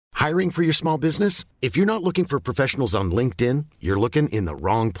Hiring for your small business? If you're not looking for professionals on LinkedIn, you're looking in the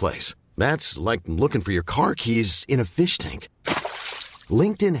wrong place. That's like looking for your car keys in a fish tank.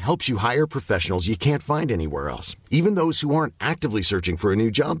 LinkedIn helps you hire professionals you can't find anywhere else, even those who aren't actively searching for a new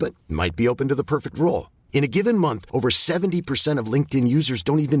job but might be open to the perfect role. In a given month, over 70% of LinkedIn users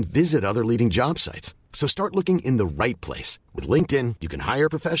don't even visit other leading job sites. So start looking in the right place. With LinkedIn, you can hire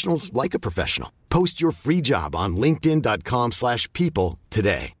professionals like a professional. Post your free job on linkedin.com/people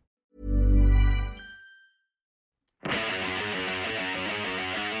today.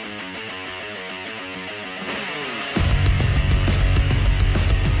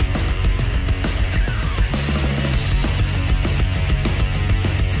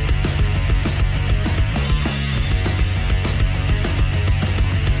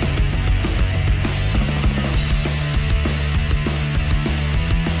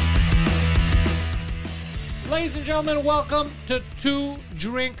 Ladies and gentlemen, welcome to Two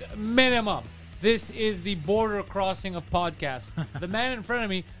Drink Minimum. This is the border crossing of podcasts. The man in front of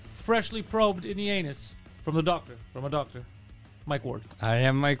me, freshly probed in the anus from a doctor, Mike Ward. I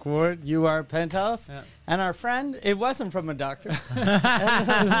am Mike Ward. You are Penthouse. Yeah. And our friend, it wasn't from a doctor.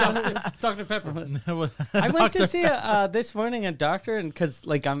 Dr. Pepper. I went to see this morning a doctor, and because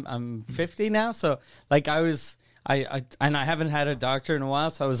like I'm 50 now, so like I haven't had a doctor in a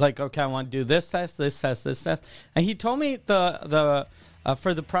while, so I was like, okay, I want to do this test, and he told me the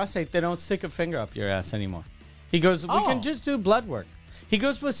for the prostate they don't stick a finger up your ass anymore. He goes, we can just do blood work. He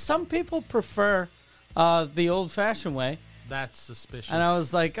goes, but some people prefer the old-fashioned way. That's suspicious. And I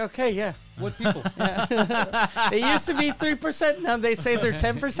was like, okay, yeah. What people? It used to be 3%. Now they say they're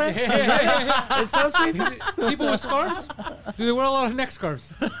 10%. It's so sweet. People with scarves? Do they wear a lot of neck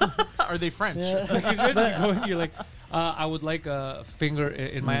scarves? Are they French? Like he's ready to go in, you're like, I would like a finger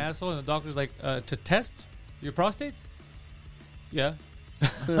in my asshole. And the doctor's like, to test your prostate? Yeah.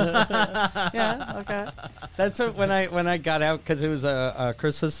 Yeah, okay. That's what, when I got out, because it was a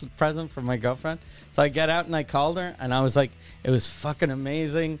Christmas present for my girlfriend. So I got out and I called her, and I was like, it was fucking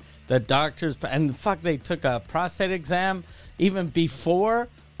amazing. The doctors, and they took a prostate exam even before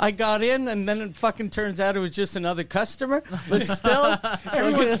I got in, and then it fucking turns out it was just another customer. But still,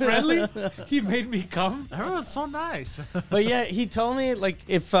 Everyone's friendly. He made me come. Everyone's so nice. But yeah, he told me, like,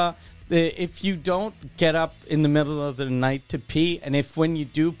 if you don't get up in the middle of the night to pee, and if when you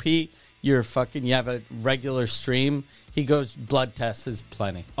do pee, you have a regular stream, he goes, blood test is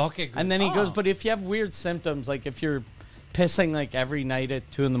plenty. Okay, good. And then he goes, but if you have weird symptoms, like if you're pissing like every night at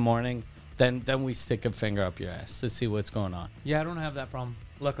 2 a.m, then we stick a finger up your ass to see what's going on. Yeah, I don't have that problem,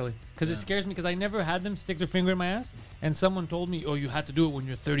 luckily. Because it scares me, because I never had them stick their finger in my ass. And someone told me, oh, you had to do it when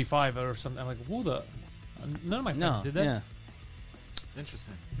you're 35 or something. I'm like, who the... None of my friends did that. Yeah.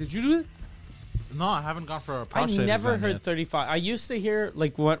 Interesting. Did you do it? No, I haven't gone for a I prostate never exam heard yet. 35. I used to hear,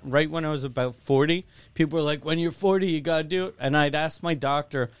 like, right when I was about 40, people were like, when you're 40, you got to do it. And I'd ask my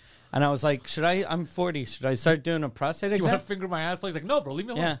doctor, and I was like, I'm 40. Should I start doing a prostate You exam? want to finger my ass? He's like, no, bro, leave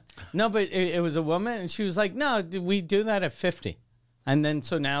me alone. Yeah. No, but it was a woman, and she was like, no, we do that at 50. And then,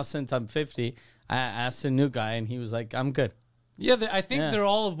 so now, since I'm 50, I asked a new guy, and he was like, I'm good. Yeah, I think they're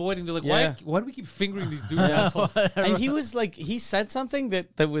all avoiding. They're like, why do we keep fingering these dudes' assholes? And he was like, he said something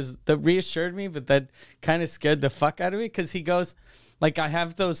that reassured me, but that kind of scared the fuck out of me, because he goes, like, I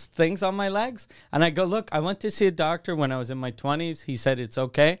have those things on my legs, and I go, look, I went to see a doctor when I was in my 20s. He said it's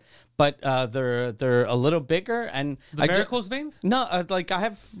okay, but they're a little bigger, and The varicose veins? No, like I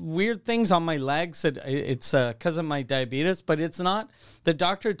have weird things on my legs. It's because of my diabetes, but it's not. The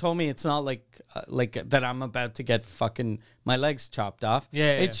doctor told me it's not like that I'm about to get fucking my legs chopped off.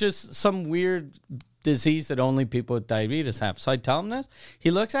 Yeah, It's just some weird disease that only people with diabetes have. So I tell him this.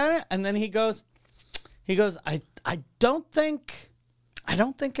 He looks at it, and then he goes, I don't think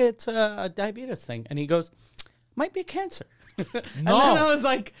it's a diabetes thing. And he goes, might be cancer. And then I was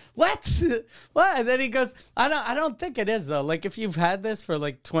like, what? What? And then he goes, I don't think it is, though. Like, if you've had this for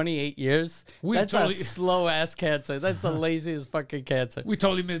like 28 years, that's a slow ass cancer. That's the laziest fucking cancer. We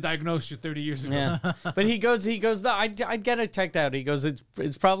totally misdiagnosed you 30 years ago. Yeah. But he goes, no, I'd get it checked out. He goes,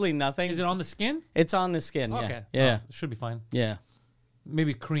 it's probably nothing. Is it on the skin? It's on the skin. Okay. Yeah. Oh, it should be fine. Yeah.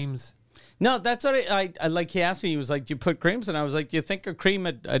 Maybe creams. No, that's what I like. He asked me, he was like, do you put creams? And I was like, do you think a cream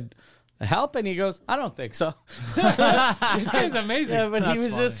would help? And he goes, I don't think so. This guy's amazing. Yeah, but That's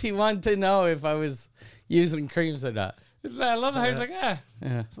funny. he wanted to know if I was using creams or not. I love how he's like,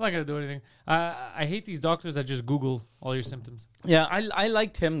 it's not going to do anything. I hate these doctors that just Google all your symptoms. Yeah, I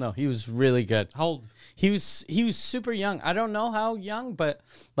liked him, though. He was really good. How old? He was super young. I don't know how young, but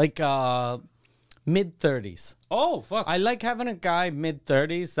like mid-30s. Oh, fuck. I like having a guy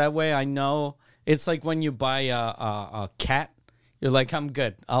mid-30s. That way I know. It's like when you buy a cat. You're like, I'm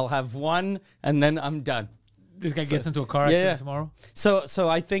good. I'll have one, and then I'm done. This guy gets into a car accident yeah. tomorrow. So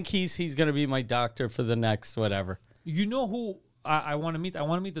I think he's gonna be my doctor for the next whatever. You know who I want to meet? I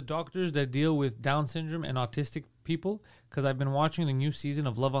want to meet the doctors that deal with Down syndrome and autistic people because I've been watching the new season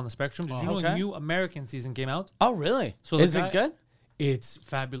of Love on the Spectrum. Did you know a new American season came out? Oh, really? So is the it good? It's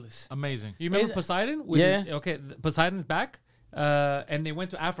fabulous. Amazing. You remember Is it- Poseidon? Yeah. Okay, Poseidon's back, and they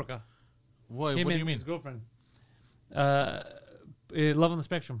went to Africa. What Him do and you mean? his girlfriend. Love on the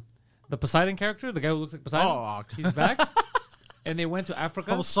Spectrum. The Poseidon character, the guy who looks like Poseidon, Oh, okay. he's back. And they went to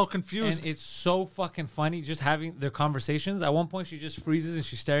Africa. I was so confused. And it's so fucking funny just having their conversations. At one point, she just freezes and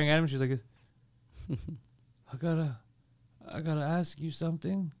she's staring at him. She's like, I gotta ask you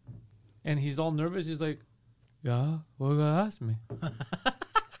something. And he's all nervous. He's like, yeah, what you gotta ask me?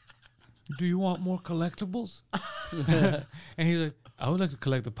 Do you want more collectibles? And he's like, I would like to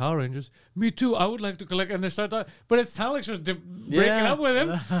collect the Power Rangers. Me too. I would like to collect. And they start talking. But it sounds like she was breaking Yeah. up with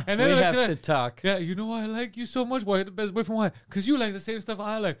him. And then We they're have like, to talk. yeah, you know why I like you so much? Why you're the best boyfriend? Why? Because you like the same stuff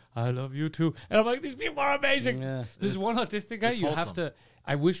I like. I love you too. And I'm like, these people are amazing. Yeah. There's one autistic guy. it's You have wholesome. to.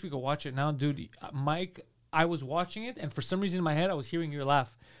 I wish we could watch it now, dude. Mike, I was watching it, and for some reason in my head, I was hearing your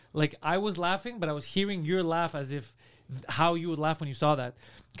laugh. Like I was laughing, but I was hearing your laugh as if how you would laugh when you saw that.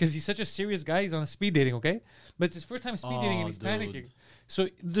 Because he's such a serious guy. He's on speed dating, okay? But it's his first time speed dating, and he's dude. panicking. So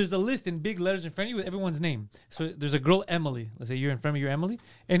there's a list in big letters in front of you with everyone's name. So there's a girl, Emily. Let's say you're in front of you, Emily,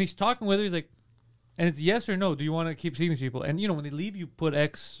 and he's talking with her. He's like, and it's yes or no. Do you want to keep seeing these people? And you know when they leave, you put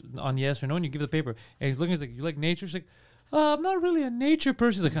X on yes or no, and you give the paper. And he's looking. He's like, you like nature? She's like, I'm not really a nature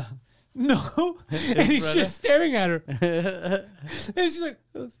person. He's like, no. And he's just staring at her. And she's like,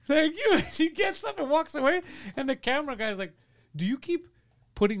 thank you. And she gets up and walks away. And the camera guy's like, do you keep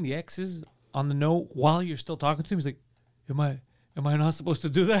putting the X's on the no while you're still talking to him? He's like, am I not supposed to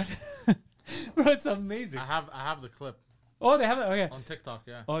do that? Bro, it's amazing. I have the clip Oh, they have it. Okay. on TikTok.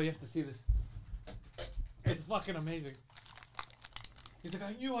 Yeah. Oh, you have to see this. It's fucking amazing. He's like,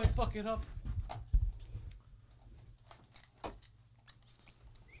 I knew I'd fuck it up.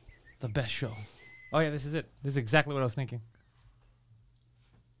 The best show. Oh yeah, this is it. This is exactly what I was thinking.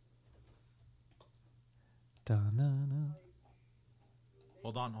 Da-na-na.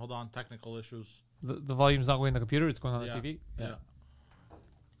 Hold on. Technical issues. The volume's not going on the computer. It's going on Yeah. the TV. Yeah.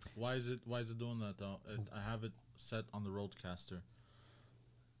 Why is it doing that though? I have it set on the Roadcaster.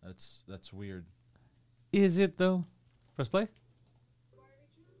 That's weird. Is it though? Press play.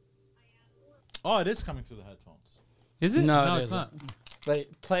 Oh, it is coming through the headphones. Is it? No, it it's isn't. not.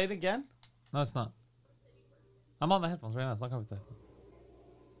 Wait, play it again. No, it's not. I'm on the headphones right now. It's not coming through the headphones.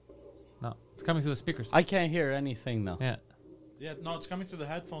 No, it's coming through the speakers. I can't hear anything though. Yeah. Yeah, no, it's coming through the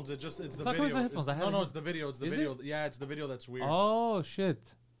headphones. It's the not coming video. through the headphones. I No, have no, it. it's the video. It's the Is video. Yeah, it's the video that's weird. Oh shit.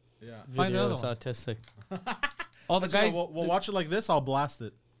 Yeah. Find Video another is one. autistic. All the Let's go. guys. We'll watch it like this. I'll blast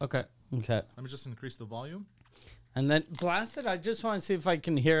it. Okay. Okay. Let me just increase the volume. And then blast it. I just want to see if I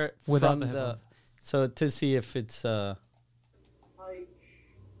can hear it Without from the the. headphones. So to see if it's.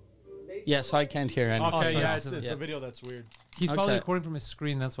 Yeah, so I can't hear anything. Okay, so yeah, it's- it's yeah. the video that's weird. He's probably Okay. recording from his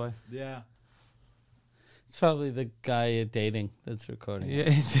screen. That's why. Yeah. It's probably the guy dating that's recording. Yeah.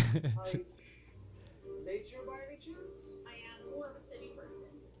 Nature by any chance? I am more of a city person.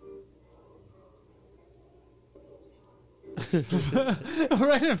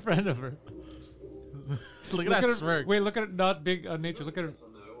 Right in front of her. Look at Look that at her. smirk. Wait, look at it. Not big on nature. Look at her. Am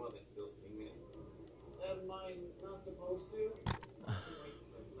I not supposed to?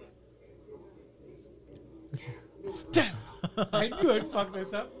 Damn. I knew I'd fuck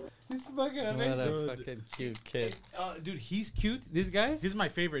this up. He's fucking What amazing. a fucking cute kid. Dude, he's cute. This guy. He's my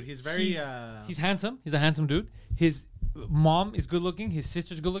favorite. He's very. He's handsome. He's a handsome dude. His mom is good looking. His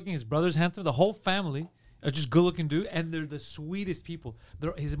sister's good looking. His brother's handsome. The whole family are just good looking dude, and they're the sweetest people.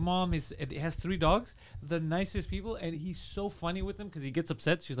 His mom has 3 dogs, the nicest people, and he's so funny with them because he gets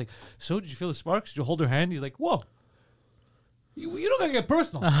upset. She's like, "So did you feel the sparks? Did you hold her hand?" He's like, "Whoa." You don't gotta get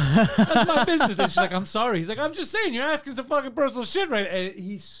personal. That's my business. And she's like, I'm sorry. He's like, I'm just saying, you're asking some fucking personal shit, right? And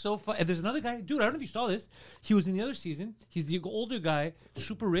he's so fun. And there's another guy, dude. I don't know if you saw this. He was in the other season. He's the older guy,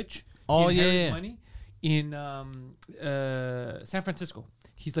 super rich. Oh, He yeah, inherited yeah. money in San Francisco.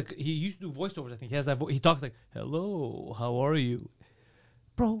 He's like, he used to do voiceovers. I think he has that. He talks like, "Hello, how are you,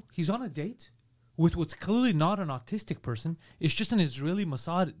 bro?" He's on a date with what's clearly not an autistic person. It's just an Israeli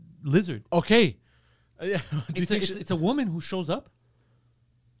Mossad lizard. Okay. Yeah. Do you think It's a woman who shows up.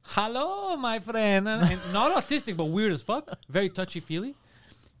 Hello, my friend. And not autistic, but weird as fuck. Very touchy-feely.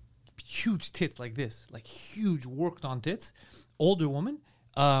 Huge tits like this. Like huge worked on tits. Older woman.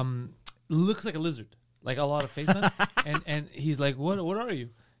 Looks like a lizard. Like a lot of face on it. And he's like, what are you?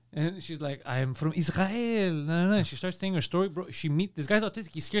 And she's like, I am from Israel. No. She starts saying her story, bro. She meet this guy's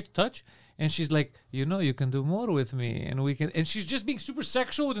autistic. He's scared to touch. And she's like, you know, you can do more with me. And we can. And she's just being super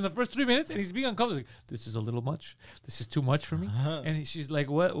sexual within the first 3 minutes. And he's being uncomfortable. Like, this is a little much. This is too much for me. And she's like,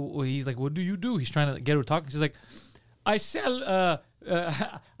 what? He's like, what do you do? He's trying to get her talking. She's like, I sell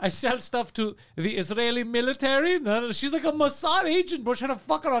stuff to the Israeli military. No, she's like a Mossad agent, bro, trying to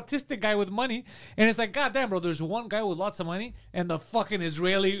fuck an autistic guy with money. And it's like, goddamn, bro, there's one guy with lots of money, and the fucking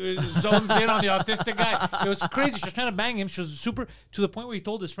Israeli zones in on the autistic guy. It was crazy. She was trying to bang him. She was super, to the point where he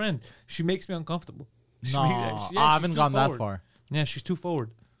told his friend, she makes me uncomfortable. No, I haven't gone that far. Yeah, she's too forward.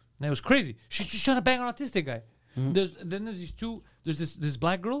 And it was crazy. She's just trying to bang an autistic guy. There's these two. There's this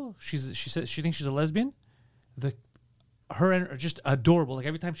black girl. She says she thinks she's a lesbian. Her and are just adorable. Like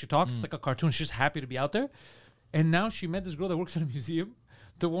every time she talks, it's like a cartoon. She's just happy to be out there. And now she met this girl that works at a museum.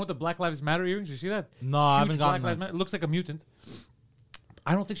 The one with the Black Lives Matter earrings. You see that? No, I haven't gotten that. It looks like a mutant.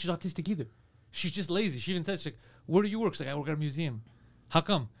 I don't think she's autistic either. She's just lazy. She even says, she's like, where do you work? She's like, I work at a museum. How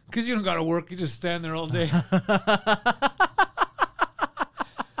come? Because you don't got to work. You just stand there all day.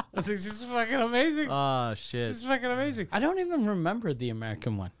 I think she's fucking amazing. Oh, shit. She's fucking amazing. I don't even remember the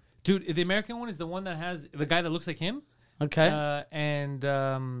American one. Dude, the American one is the one that has the guy that looks like him. Okay.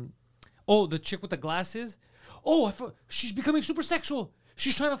 The chick with the glasses. Oh, she's becoming super sexual.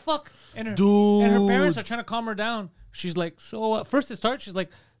 She's trying to fuck, and her parents are trying to calm her down. She's like, so first it starts. She's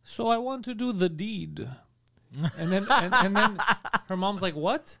like, so I want to do the deed, and then and then her mom's like,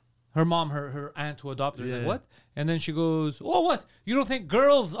 what? Her mom, her aunt who adopted her, is like, what? And then she goes, oh, what? You don't think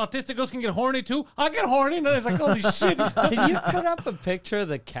autistic girls can get horny too? I get horny, and it's like, holy shit. Can you put up a picture of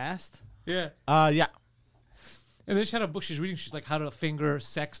the cast? Yeah. Yeah. And then she had a book she's reading. She's like, how to finger,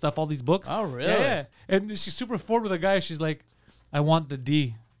 sex stuff, all these books. Oh, really? Yeah. And she's super forward with a guy. She's like, I want the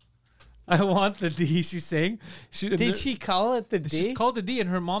D. I want the D, she's saying. Did she call it the D? She's called the D, and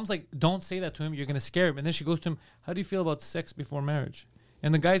her mom's like, don't say that to him. You're going to scare him. And then she goes to him, how do you feel about sex before marriage?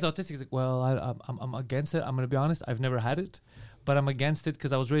 And the guy's autistic. He's like, well, I'm against it. I'm going to be honest. I've never had it, but I'm against it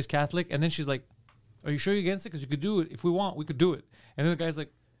because I was raised Catholic. And then she's like, are you sure you're against it? Because you could do it. If we want, we could do it. And then the guy's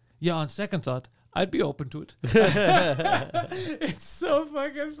like, yeah, on second thought, I'd be open to it. It's so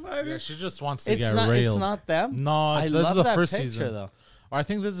fucking funny. Yeah, she just wants to get not, railed. It's not them? No, I this love is the that first picture, season. though. Or I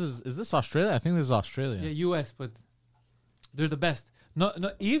think is this Australia? I think this is Australia. Yeah, US, but they're the best. No,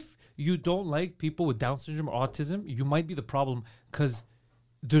 if you don't like people with Down syndrome or autism, you might be the problem because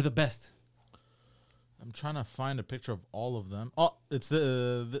they're the best. I'm trying to find a picture of all of them. Oh, it's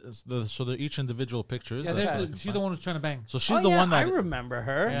so they're each individual pictures. Yeah, she's the one who's trying to bang. So she's the one that I remember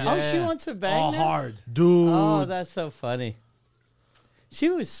her. Yeah. Oh, she Yeah. wants to bang now? hard. dude. Oh, that's so funny. She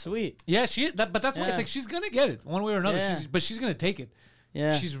was sweet. Yeah, but that's why it's Yeah. like she's gonna get it one way or another. Yeah. But she's gonna take it.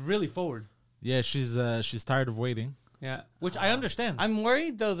 Yeah. She's really forward. Yeah, she's tired of waiting. Yeah, which I understand. I'm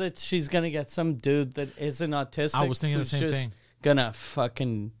worried, though, that she's going to get some dude that isn't autistic. I was thinking the who's same just thing. Gonna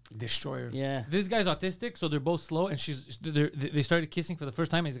fucking... Destroyer. Yeah. This guy's autistic, so they're both slow, and they started kissing for the first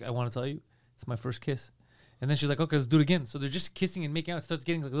time. He's like, I want to tell you, it's my first kiss. And then she's like, okay, let's do it again. So they're just kissing and making out. It starts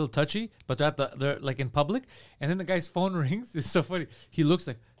getting like a little touchy, but they're like in public. And then the guy's phone rings. It's so funny. He looks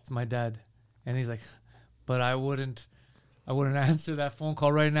like, it's my dad. And he's like, but I wouldn't answer that phone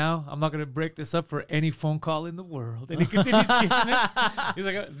call right now. I'm not going to break this up for any phone call in the world. And he continues kissing it. He's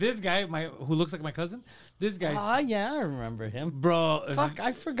like, this guy, who looks like my cousin, this guy's, Oh, yeah, I remember him. bro. Fuck,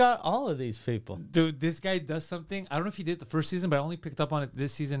 I forgot all of these people. Dude, this guy does something. I don't know if he did it the first season, but I only picked up on it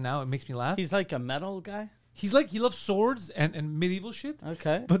this season now. It makes me laugh. He's like a metal guy? He's like, he loves swords and medieval shit.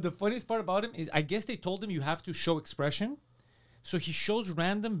 Okay. But the funniest part about him is I guess they told him you have to show expression. So he shows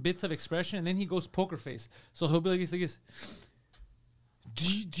random bits of expression and then he goes poker face. So he'll be like this.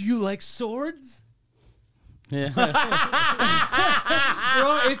 Do you like swords? Yeah.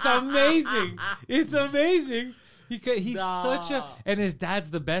 Bro, it's amazing. It's amazing. He's such a... And his dad's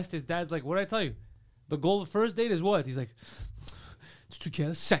the best. His dad's like, what did I tell you? The goal of the first date is what? He's like, it's to get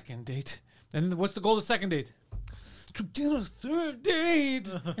a second date. And then what's the goal of the second date? To get a third date.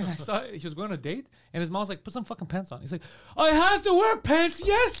 And I saw he was going on a date, and his mom's like, put some fucking pants on. He's like, I had to wear pants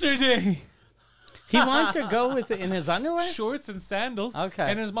yesterday. He wanted to go with it in his underwear? Shorts and sandals. Okay.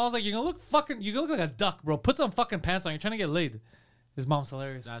 And his mom's like, you're gonna look like a duck, bro. Put some fucking pants on. You're trying to get laid. His mom's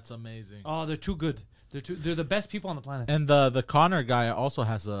hilarious. That's amazing. Oh, they're too good. They're the best people on the planet. And the Connor guy also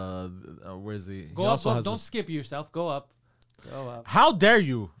has a where is he? Go he up, also go up. has Don't skip yourself. Go up. Go up. How dare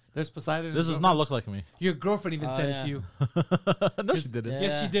you? There's Poseidon. and This his does not girlfriend. look like me. Your girlfriend even said yeah. it to you. No, she didn't.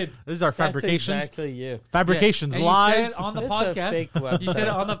 Yes, she did. These are That's fabrications. exactly you. Fabrications, And lies. You said it on the It's a podcast. fake You said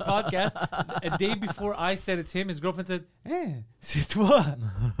it website. on the podcast. A day before I said it's him, his girlfriend said, c'est toi.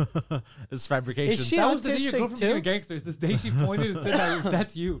 It's fabrications. Is she That was the day your autistic girlfriend became a too? gangster. It's the day she pointed and said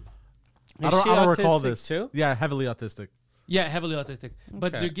that's you. I Is don't, she I don't recall autistic this. too? Yeah, heavily autistic. Yeah, heavily autistic.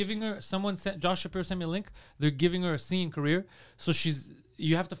 But Okay. they're giving her, Josh Shapiro sent me a link. They're giving her a singing career. So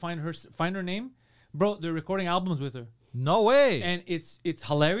you have to find her name. Bro, they're recording albums with her. No way. And it's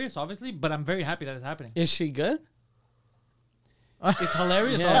hilarious, obviously, but I'm very happy that it's happening. Is she good? It's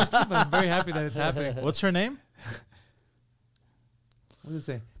hilarious, Yeah. obviously, but I'm very happy that it's happening. What's her name? What does it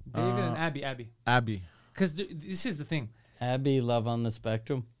say? David and Abby. Abby. Because this is the thing. Abby, Love on the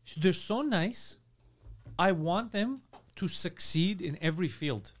Spectrum. They're so nice. I want them to succeed in every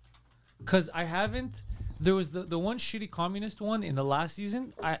field. Because I haven't. There was the one shitty communist one in the last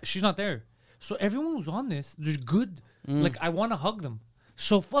season. She's not there. So everyone who's on this, they're good. Like, I want to hug them.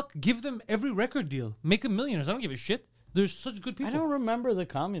 So give them every record deal. Make them millionaires. I don't give a shit. There's such good people. I don't remember the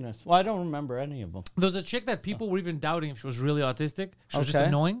communists. Well, I don't remember any of them. There was a chick that people were even doubting if she was really autistic. She was just Okay.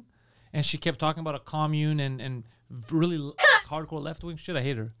 annoying. And she kept talking about a commune and really hardcore left-wing shit. I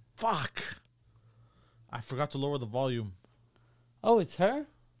hate her. Fuck. I forgot to lower the volume. Oh, it's her?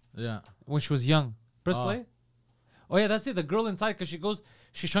 Yeah. When she was young. Press Oh. play. Oh yeah, that's it. The girl inside, because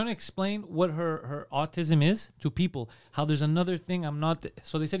she's trying to explain what her autism is to people. How there's another thing I'm not.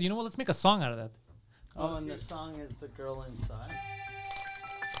 So they said, you know what? Let's make a song out of that. Oh, and the song is The Girl Inside.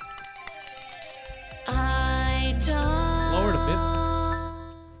 I don't Lower it a bit.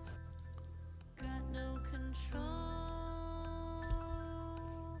 got no control.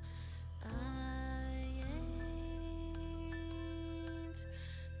 I ain't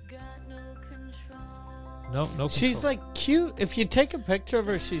got no control. No. She's control. like cute. If you take a picture of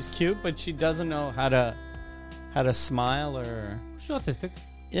her, she's cute, but she doesn't know how to smile or she's autistic.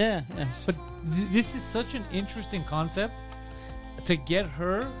 yeah. But this is such an interesting concept to get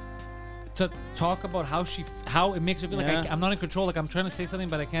her to talk about how it makes her feel Yeah. like I'm not in control, like I'm trying to say something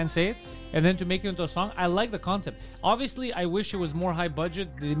but I can't say it, and then to make it into a song. I like the concept. Obviously, I wish it was more high budget.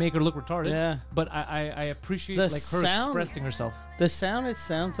 They make her look retarded. Yeah. But I appreciate The like her sound- expressing herself. The sound, it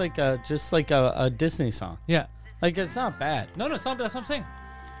sounds like just like a Disney song. Yeah. Like it's not bad. No, it's not. That's what I'm saying.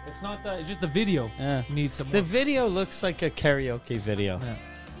 It's not. It's just the video Yeah. needs some. The work. video looks like a karaoke video. Yeah.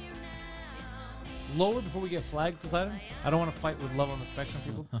 Lower before we get flagged, Poseidon. I don't want to fight with Love on the Spectrum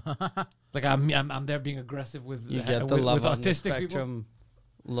people. Like I'm there being aggressive with You get the with Love on the autistic people. Spectrum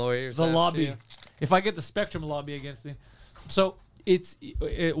lawyers. The after lobby. you. If I get the Spectrum lobby against me, so it's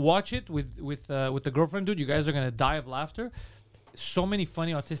watch it with the girlfriend, dude. You guys are gonna die of laughter. So many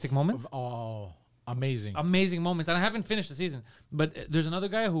funny autistic moments, Oh, amazing. amazing moments, and I haven't finished the season. But there's another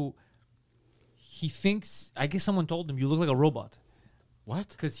guy who he thinks. I guess someone told him you look like a robot. What?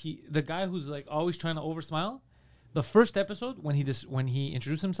 Because the guy who's like always trying to over smile, the first episode when he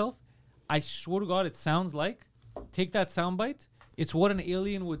introduced himself, I swear to God, it sounds like, take that soundbite, it's what an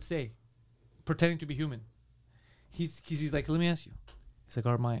alien would say, pretending to be human. He's like, let me ask you. He's like,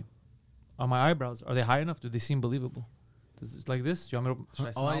 are my eyebrows, are they high enough? Do they seem believable? Does it like this? Do you want me to, should I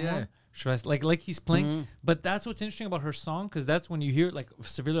Oh, smile yeah. more? Should I like he's playing? But that's what's interesting about her song, because that's when you hear like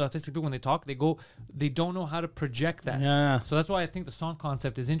severely autistic people when they talk, they don't know how to project that. Yeah. So that's why I think the song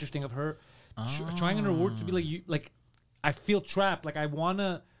concept is interesting of her trying in her words to be like you. Like I feel trapped. Like I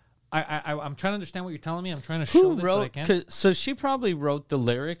wanna. I'm trying to understand what you're telling me. I'm trying to show Who this, but I wrote? can't. So she probably wrote the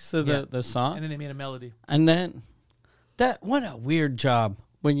lyrics to Yeah. the song, And then they made a melody. and then what a weird job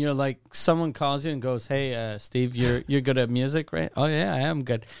when you're like someone calls you and goes, "Hey, Steve, you're good at music, right?" "Oh yeah, I am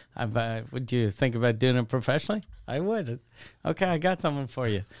good." Would you think about doing it professionally? I would. Okay, I got someone for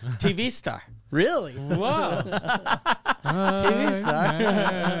you. TV star. Really? Wow. TV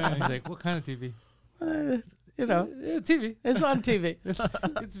star. He's like, what kind of TV? You know, TV. it's on TV.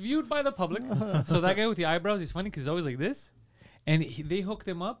 It's viewed by the public. So that guy with the eyebrows, he's funny because he's always like this. And they hooked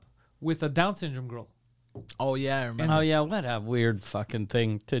him up with a Down syndrome girl. Oh yeah, I remember. Oh yeah, what a weird fucking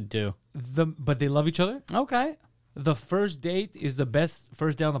thing to do. But they love each other. Okay. The first date is the best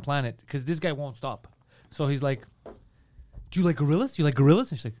first day on the planet because this guy won't stop. So he's like, "Do you like gorillas? You like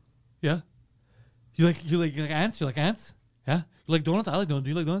gorillas?" And she's like, "Yeah." You like ants? You like ants? Yeah. You like donuts? I like donuts. Do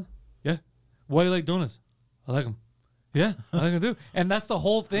you like donuts? Yeah. Why do you like donuts? I like them. Yeah, I like them too. And that's the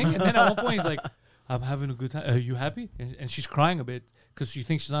whole thing. And then at one point he's like, "I'm having a good time. Are you happy?" And she's crying a bit because she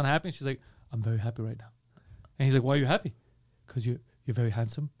thinks she's not happy. And she's like, "I'm very happy right now." And he's like, "Why are you happy?" "Because you're very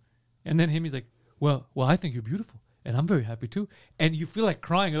handsome." And then he's like, well, I think you're beautiful. And I'm very happy too. And you feel like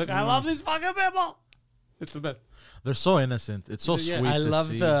crying. You're like, I love these fucking people. It's the best. They're so innocent. It's so Yeah, sweet. I to love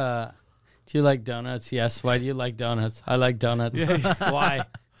see. the. Do you like donuts? Yes. Why do you like donuts? I like donuts. Why?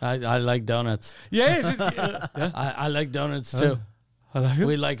 I like donuts. Yeah, it's just, yeah. I like donuts too. I like it.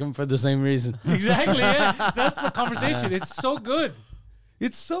 We like them for the same reason. Exactly. Yeah, that's the conversation. It's so good.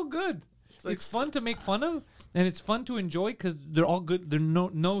 It's so good. It's fun to make fun of, and it's fun to enjoy because they're all good. They're no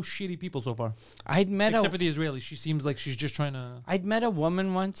shitty people so far, I'd met except a for the Israelis. She seems like she's just trying to. I'd met a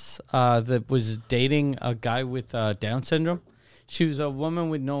woman once that was dating a guy with Down syndrome. She was a woman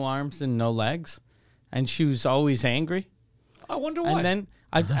with no arms and no legs, and she was always angry. I wonder why.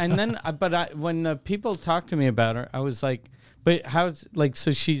 And then, when people talked to me about her, I was like, "But how's like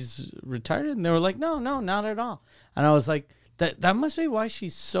so she's retarded?" And they were like, "No, not at all." And I was like, "That must be why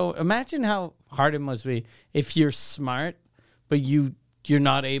she's so." Imagine how hard it must be if you're smart, but you're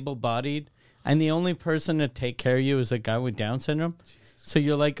not able-bodied, and the only person to take care of you is a guy with Down syndrome. So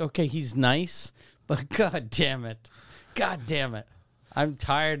you're like, okay, he's nice, but God damn it, I'm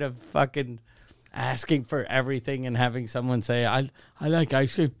tired of fucking asking for everything and having someone say, I like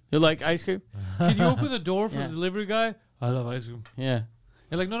ice cream. You like ice cream? Can you open the door for Yeah. the delivery guy? I love ice cream. Yeah.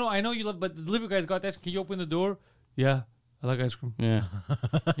 You're like, no, I know you love, but the delivery guy's got that. Can you open the door? Yeah, I like ice cream. Yeah.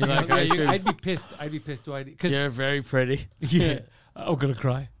 You like know, ice cream? I'd be pissed. I'd be pissed too. Because You're very pretty. yeah, I'm gonna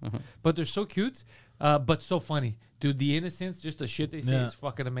cry. But they're so cute, but so funny, dude. The innocence, just the shit they say, Yeah. is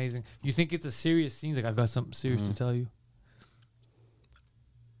fucking amazing. You think it's a serious scene? Like, I've got something serious to tell you.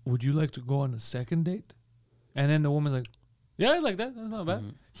 Would you like to go on a second date? And then the woman's like, yeah, I like that. That's not bad.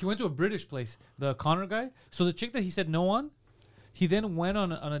 He went to a British place, the Connor guy. So the chick that he said no on, he then went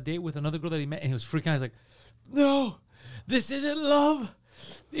on a date with another girl that he met, and he was freaking out. He's like, no, this isn't love.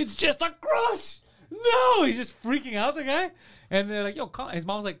 It's just a crush. No, he's just freaking out, the guy. And they're like, yo, his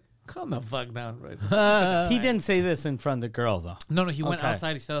mom's like, calm the fuck down. Right? He didn't say this in front of the girl, though. No, he went Okay.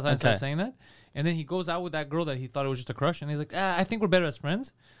 outside. He stood outside and started saying that. And then he goes out with that girl that he thought it was just a crush. And he's like, I think we're better as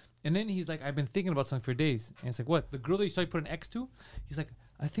friends. And then he's like, I've been thinking about something for days. And it's like, what? The girl that you saw you put an X to? He's like,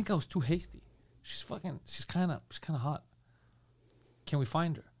 I think I was too hasty. She's kind of hot. Can we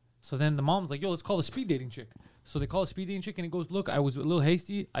find her? So then the mom's like, yo, let's call the speed dating chick. So they call a speed dating chick, and he goes, look, I was a little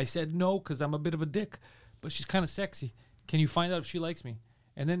hasty. I said no because I'm a bit of a dick. But she's kind of sexy. Can you find out if she likes me?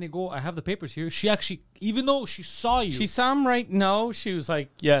 And then they go, I have the papers here. She actually, even though she saw you. She saw him right? No. She was like,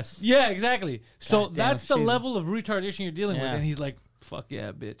 yes. Yeah, exactly. So God damn, that's the she- level of retardation you're dealing with. Yeah. And he's like, fuck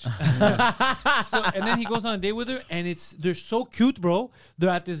yeah, bitch. And then he goes on a date with her, and they're so cute, bro. They're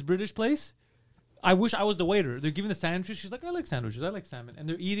at this British place. I wish I was the waiter. They're giving the sandwiches. She's like, I like sandwiches. I like salmon. And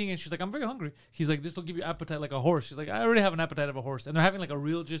they're eating, and she's like, I'm very hungry. He's like, this will give you appetite like a horse. She's like, I already have an appetite of a horse. And they're having like a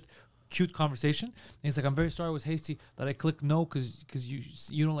real just cute conversation. And he's like, I'm very sorry I was hasty that I clicked no because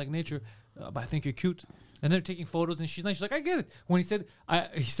you don't like nature, but I think you're cute. And they're taking photos, and she's nice. She's like, I get it. When he says,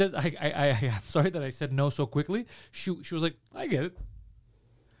 I'm sorry that I said no so quickly. She was like, I get it.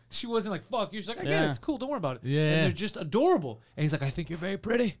 She wasn't like, fuck you. She's like, I get it. Yeah. It's cool. Don't worry about it. Yeah. And they're just adorable. And he's like, I think you're very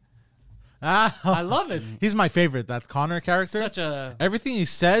pretty. Ah, I love it. he's my favorite. That Connor character. Such a Everything he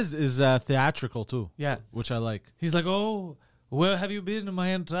says is theatrical too. yeah. Which I like. He's like, oh, where have you been my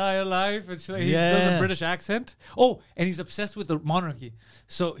entire life? And she, like, he does Yeah. a British accent. Oh, and he's obsessed with the monarchy.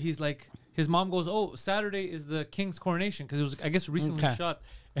 So he's like, his mom goes, oh, Saturday is the king's coronation because it was, I guess, recently Okay. shot.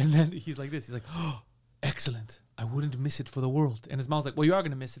 And then he's like this. He's like, oh, excellent. I wouldn't miss it for the world. And his mom's like, well, you are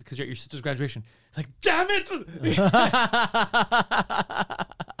going to miss it because you're at your sister's graduation. It's like, damn it.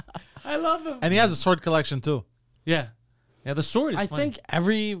 I love him. And he has a sword collection too. Yeah. Yeah, the sword is I funny. think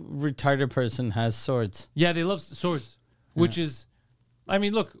every retarded person has swords. Yeah, they love swords, which is, I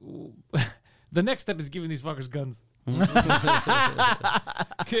mean, look, the next step is giving these fuckers guns.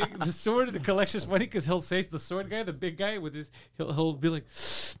 Okay, the sword in the collection is funny because he'll say the sword guy, the big guy with his, he'll be like,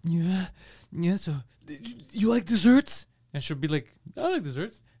 yeah. So you like desserts? And she'll be like, I like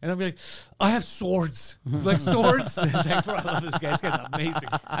desserts. And I'll be like, I have swords. Like swords. It's like, bro, I love this guy. This guy's amazing.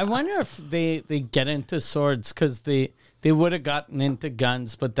 I wonder if they get into swords because they would have gotten into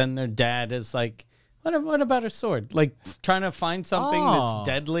guns, but then their dad is like, what about a sword? Like trying to find something Oh. that's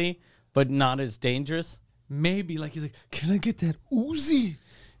deadly but not as dangerous. Maybe like he's like, can I get that Uzi?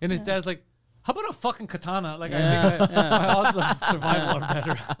 And his dad's like, how about a fucking katana? Like I think my odds of survival are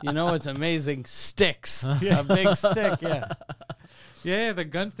better. You know what's amazing? Sticks. A big stick, yeah. Yeah, the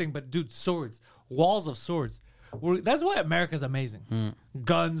guns thing, but dude, swords, walls of swords. That's why America's amazing.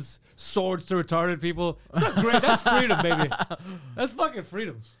 Guns, swords to retarded people. It's not great. That's freedom, baby. That's fucking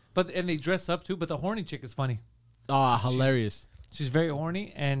freedom. And they dress up too. But the horny chick is funny. Ah, hilarious. She's very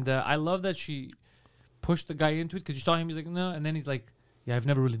horny, and I love that she pushed the guy into it because you saw him. He's like, no, and then he's like, Yeah, I've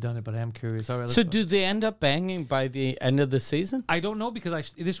never really done it, but I am curious. All right, So let's go. do they end up banging by the end of the season? I don't know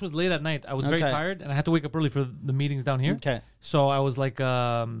because this was late at night. I was very Okay. tired and I had to wake up early for the meetings down here. Okay. So I was like,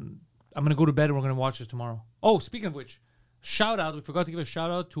 I'm gonna go to bed and we're gonna watch this tomorrow. Oh, speaking of which, shout out! We forgot to give a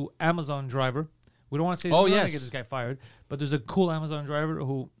shout out to Amazon driver. We don't want to say. Oh, we're not gonna yes. get this guy fired, but there's a cool Amazon driver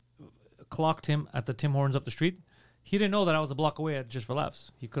who clocked him at the Tim Hortons up the street. He didn't know that I was a block away at Just for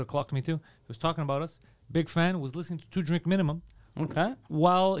Laughs. He could have clocked me too. He was talking about us. Big fan. Was listening to 2 Drink Minimum Okay.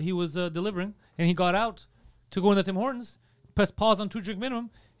 while he was delivering, and he got out to go in the Tim Hortons, press pause on 2 Drink Minimum,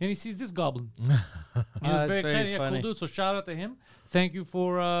 and he sees this goblin. He was that's very very excited. Yeah, funny. cool dude. So shout out to him. Thank you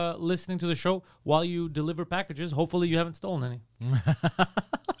for listening to the show while you deliver packages. Hopefully you haven't stolen any.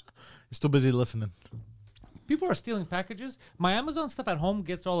 He's too busy listening. People are stealing packages. My Amazon stuff at home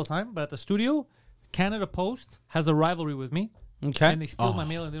gets it all the time, but at the studio, Canada Post has a rivalry with me, Okay. and they steal my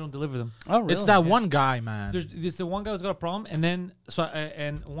mail and they don't deliver them. Oh, really? It's that one guy, man. There's the one guy who's got a problem, and then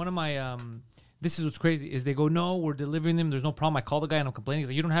and one of my this is what's crazy is they go, no, we're delivering them. There's no problem. I call the guy and I'm complaining. He's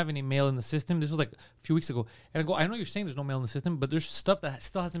like, you don't have any mail in the system. This was like a few weeks ago, and I go, I know you're saying there's no mail in the system, but there's stuff that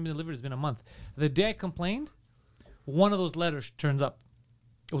still hasn't been delivered. It's been a month. The day I complained, one of those letters turns up.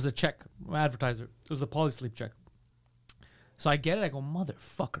 It was a check, advertiser. It was the Polysleep check. So I get it. I go,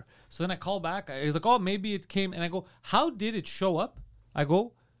 motherfucker. So then I call back. He's like, oh, maybe it came. And I go, how did it show up? I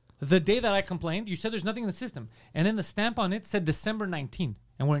go, the day that I complained, you said there's nothing in the system. And then the stamp on it said December 19.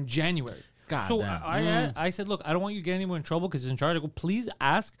 And we're in January. God so damn. I said, look, I don't want you to get anyone in trouble because he's in charge. I go, please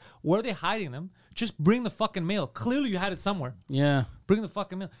ask, where are they hiding them? Just bring the fucking mail. Clearly you had it somewhere. Yeah. Bring the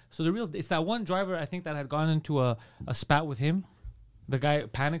fucking mail. So it's that one driver, I think, that had gone into a spat with him. The guy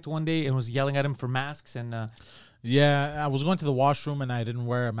panicked one day and was yelling at him for masks and... Yeah, I was going to the washroom and I didn't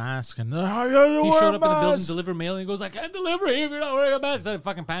wear a mask. And he showed up in the building, deliver mail, and he goes, I can't deliver here if you're not wearing a mask. Started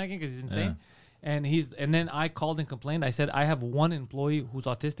fucking panicking because he's insane. And then I called and complained. I said, I have one employee who's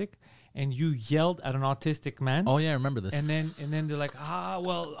autistic, and you yelled at an autistic man. Oh, yeah, I remember this. And then they're like,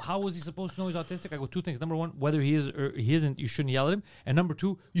 well, how was he supposed to know he's autistic? I go, 2 things. Number 1, whether he is or he isn't, you shouldn't yell at him. And number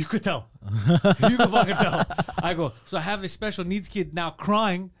 2, you could tell. You could fucking tell. I go, so I have this special needs kid now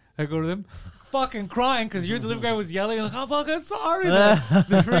crying. I go to them, fucking crying because your delivery guy was yelling. Like, I'm fucking sorry.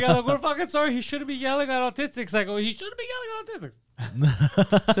 They freak out, like, we're fucking sorry. He shouldn't be yelling at autistics. I go, he shouldn't be yelling at autistics.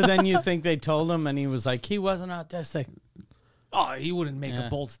 So then you think they told him and he was like, he wasn't autistic. Oh, he wouldn't make a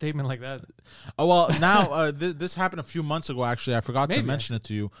bold statement like that. Oh, well, now, this happened a few months ago, actually. I forgot to Maybe. mention it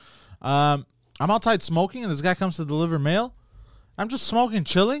to you. I'm outside smoking, and this guy comes to deliver mail. I'm just smoking,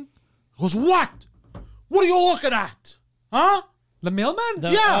 chilling. He goes, what? What are you looking at? Huh? The mailman?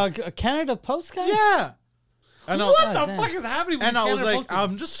 The, Yeah. Canada Post guy? Yeah. And What God the damn. fuck is happening with And these I was Canada like, Post people?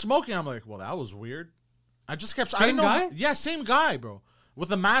 I'm just smoking. I'm like, well, that was weird. I just kept. I Same didn't know. guy? Yeah, same guy, bro.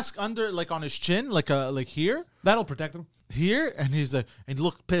 With a mask under, like on his chin, like here, That'll protect him. and he's like, and he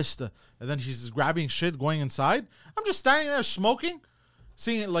looked pissed. And then he's grabbing shit, going inside. I'm just standing there smoking,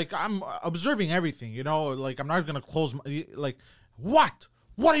 seeing it. Like I'm observing everything, you know. Like I'm not gonna close. Like what?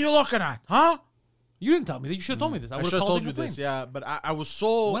 What are you looking at, huh? You didn't tell me that. You should have told me this. I I would should have have called told you and this, complained. yeah. But I was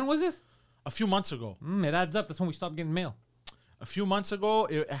so When was this? a few months ago. It adds up. That's when we stopped getting mail. A few months ago,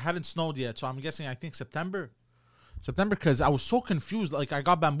 it hadn't snowed yet, so I'm guessing. I think September, because I was so confused. Like I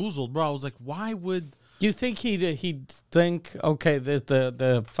got bamboozled, bro. I was like, why would? You think he'd think, okay,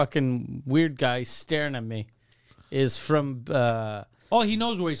 the fucking weird guy staring at me is from Oh, he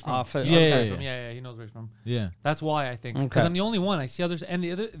knows where he's from. off? Yeah, okay. yeah, Yeah, he knows where he's from. Yeah. That's why I think. Because Okay. I'm the only one. I see others, and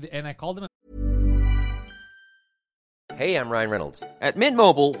I called him. Hey, I'm Ryan Reynolds. At Mint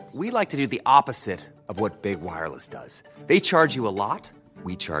Mobile, we like to do the opposite of what Big Wireless does. They charge you a lot,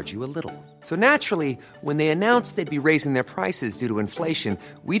 we charge you a little. So naturally, when they announced they'd be raising their prices due to inflation,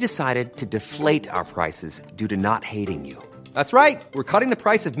 we decided to deflate our prices due to not hating you. That's right. We're cutting the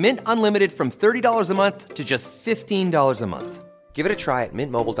price of Mint Unlimited from $30 a month to just $15 a month. Give it a try at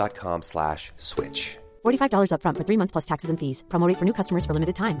mintmobile.com/switch. $45 upfront for 3 months plus taxes and fees. Promo rate for new customers for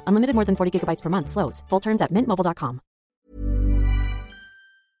limited time. Unlimited more than 40 gigabytes per month. Slows full terms at mintmobile.com.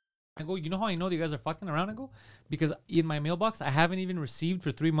 I go, you know how I know that you guys are fucking around? I go, because in my mailbox, I haven't even received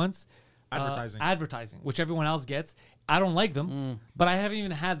for 3 months advertising, which everyone else gets. I don't like them, but I haven't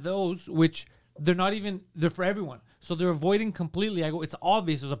even had those, which they're for everyone. So they're avoiding completely. I go, it's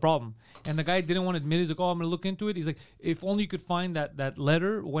obvious there's a problem. And the guy didn't want to admit it. He's like, oh, I'm going to look into it. He's like, if only you could find that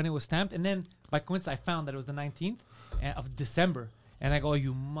letter when it was stamped. And then by coincidence, I found that it was the 19th of December. And I go,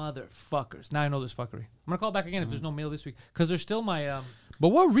 you motherfuckers. Now I know there's fuckery. I'm going to call back again if there's no mail this week. Because there's still my... But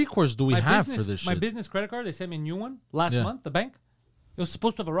what recourse do we my have business, for this my shit? business credit card, they sent me a new one last Yeah. month, the bank. It was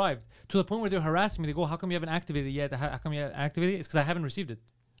supposed to have arrived to the point where they're harassing me. They go, how come you haven't activated it yet? How come you haven't activated it? It's because I haven't received it.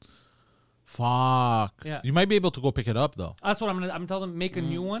 Fuck. Yeah. You might be able to go pick it up though. That's what I'm telling them. Make a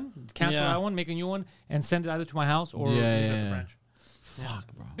new one, cancel Yeah. that one, make a new one, and send it either to my house or leave it at the branch.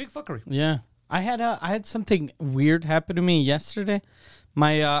 Fuck, bro. Big fuckery. Yeah. I had something weird happen to me yesterday.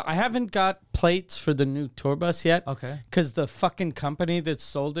 My I haven't got plates for the new tour bus yet. Okay. Because the fucking company that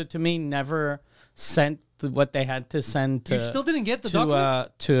sold it to me never sent what they had to send to. You still didn't get the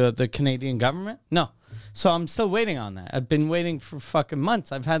documents? To the Canadian government? No. So I'm still waiting on that. I've been waiting for fucking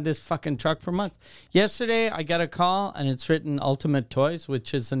months. I've had this fucking truck for months. Yesterday I got a call and it's written Ultimate Toys,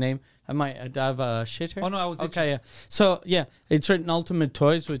 which is the name. Do I have a shit here? Oh, no, I was okay. Yeah. So yeah, it's written Ultimate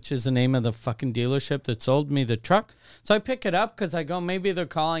Toys, which is the name of the fucking dealership that sold me the truck. So I pick it up because I go, maybe they're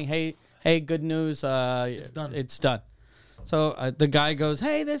calling. Hey, good news. It's done. It's done. So the guy goes,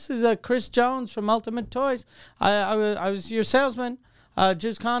 hey, this is Chris Jones from Ultimate Toys. I was your salesman.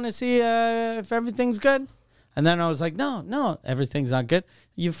 Just calling to see if everything's good. And then I was like, no, everything's not good.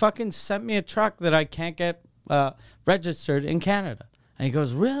 You fucking sent me a truck that I can't get registered in Canada. And he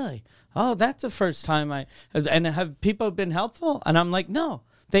goes, really? Oh, that's the first time and have people been helpful? And I'm like, no.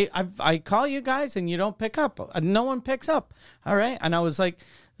 I call you guys and you don't pick up. No one picks up. All right. And I was like,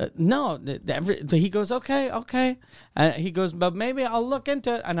 no. He goes, okay. And he goes, but maybe I'll look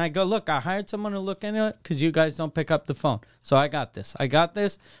into it. And I go, look, I hired someone to look into it because you guys don't pick up the phone. So I got this.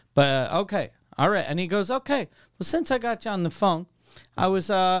 But okay. All right. And he goes, okay. Well, since I got you on the phone, I was,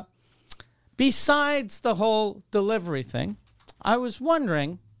 besides the whole delivery thing, I was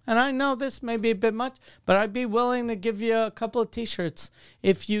wondering, and I know this may be a bit much, but I'd be willing to give you a couple of T-shirts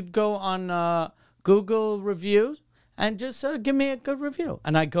if you'd go on Google reviews and just give me a good review.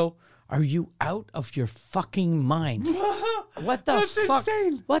 And I go, are you out of your fucking mind? What the That's fuck?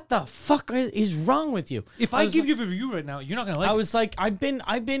 insane. What the fuck is wrong with you? If I give you a review right now, you're not gonna like I it. was like, I've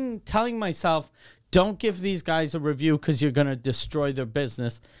been telling myself, don't give these guys a review because you're gonna destroy their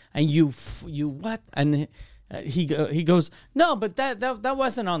business. And you what? And he goes, no, but that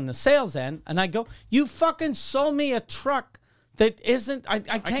wasn't on the sales end. And I go, you fucking sold me a truck that isn't. I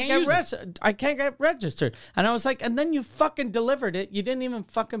can't get registered. And I was like, and then you fucking delivered it. You didn't even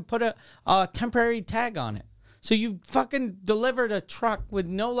fucking put a temporary tag on it. So you fucking delivered a truck with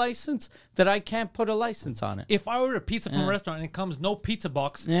no license that I can't put a license on it. If I order a pizza from a restaurant and it comes no pizza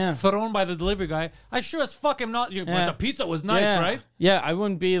box Yeah. thrown by the delivery guy, I sure as fuck am not. But the pizza was nice, Yeah. right? Yeah, I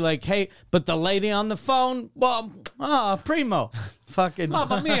wouldn't be like, hey, but the lady on the phone, well, primo. Fucking.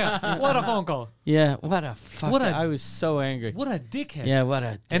 Mamma mia! What a phone call! Yeah, what a fuck. What a- I was so angry. What a dickhead! Yeah, what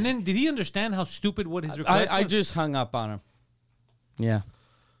a. And then did he understand how stupid what his request I was? just hung up on him. Yeah.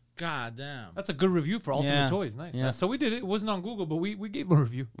 God damn. That's a good review for Ultimate Yeah. Toys. Nice. Yeah. So we did it. It wasn't on Google, but we gave him a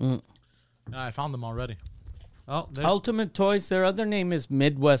review. I found them already. Oh, there's, Ultimate Toys, their other name is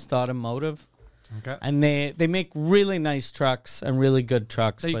Midwest Automotive. okay. And they make really nice trucks and really good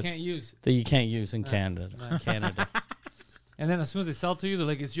trucks. So you but can't use. that you can't use in Canada. Canada. And then as soon as they sell to you, they're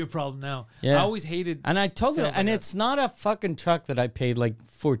like, "It's your problem now." Yeah. I always hated. And I told you, sales and like that. it's not a fucking truck that I paid like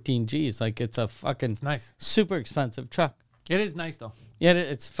 14 G's. Like it's a fucking nice. super expensive truck. It is nice though. Yeah,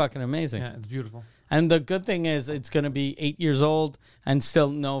 it's fucking amazing. Yeah, it's beautiful. And the good thing is it's going to be 8 years old and still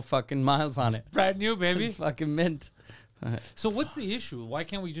no fucking miles on it. Brand new, baby. It's fucking mint. So what's the issue? Why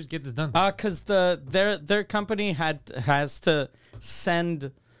can't we just get this done? Because their company has to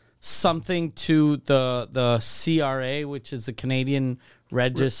send something to the CRA, which is the Canadian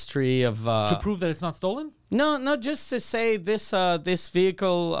Registry of to prove that it's not stolen? no, just to say this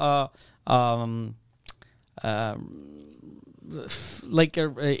vehicle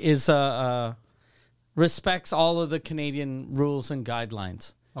respects all of the Canadian rules and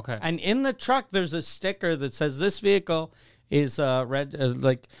guidelines. Okay. And in the truck, there's a sticker that says this vehicle is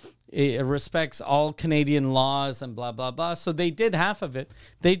it respects all Canadian laws and blah, blah, blah. So they did half of it.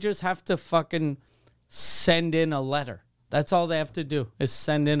 They just have to fucking send in a letter. That's all they have to do is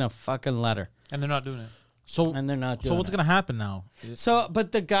send in a fucking letter. And they're not doing it. So And they're not doing So what's it. gonna happen now? So,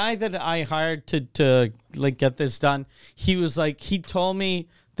 but the guy that I hired to like get this done, he was like, he told me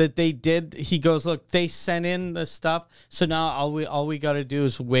that they did. He goes, look, they sent in the stuff. So now all we got to do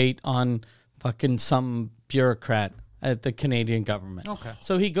is wait on fucking some bureaucrat at the Canadian government. Okay.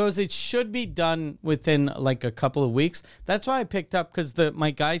 So he goes, it should be done within like a couple of weeks. That's why I picked up because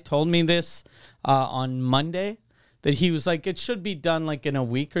my guy told me this on Monday that he was like, it should be done like in a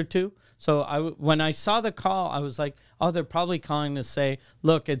week or two. So when I saw the call, I was like, oh, they're probably calling to say,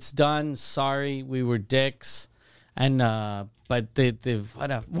 look, it's done. Sorry, we were dicks. And but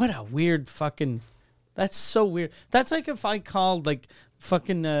what a weird fucking. That's so weird. That's like if I called like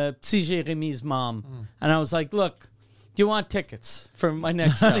fucking Petit Jérémy's mom, and I was like, look, do you want tickets for my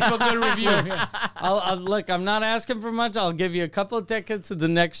next show? Give a good review. Yeah. I'll look. I'm not asking for much. I'll give you a couple of tickets to the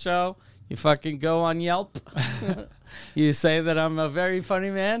next show. You fucking go on Yelp. You say that I'm a very funny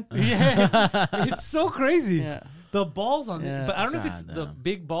man. Yeah, it's so crazy. Yeah. The balls on Yeah. it, but I don't know if it's God the damn.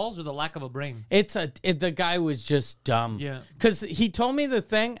 big balls or the lack of a brain. The guy was just dumb. Yeah. Because he told me the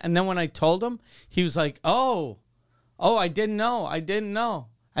thing, and then when I told him, he was like, oh, I didn't know.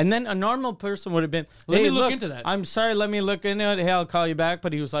 And then a normal person would have been, Let hey, me look into that. I'm sorry, let me look into it. Hey, I'll call you back.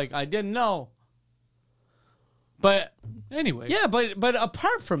 But he was like, I didn't know. But Anyway, yeah, but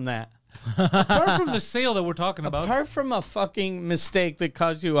apart from that, apart from the sale that we're talking about, apart from a fucking mistake that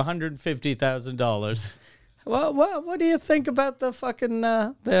cost you $150,000, well, what do you think about the fucking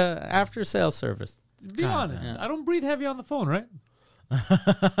the after sale service? be honest, I don't breathe heavy on the phone, right?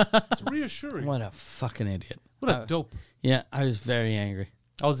 It's reassuring. What a fucking idiot! What a dope. Yeah, I was very angry.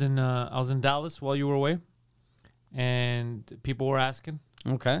 I was in Dallas while you were away, and people were asking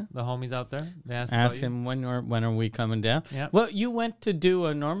Okay. the homies out there. They asked Ask about you. him when are we coming down? Yeah. Well, you went to do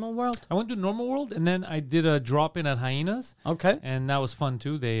a normal world. I went to Normal World, and then I did a drop in at Hyenas, Okay. and that was fun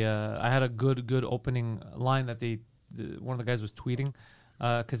too. They I had a good opening line that one of the guys was tweeting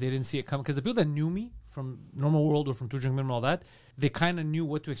because they didn't see it coming. Because the people that knew me from Normal World or from Two Drink Minimum and all that, they kind of knew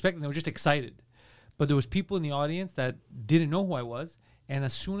what to expect, and they were just excited. But there was people in the audience that didn't know who I was, and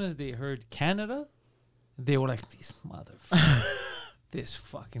as soon as they heard Canada, they were like, "These motherfuckers." This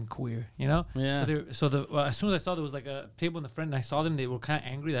fucking queer, you know? Yeah. As soon as I saw there was like a table in the front and I saw them, they were kind of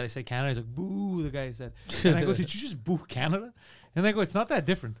angry that I said Canada. He's like, boo, the guy said. And I go, did you just boo Canada? And they go, it's not that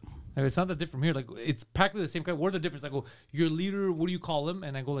different. I go, it's not that different from here. Like, it's practically the same kind. What's the difference? I go, your leader, what do you call him?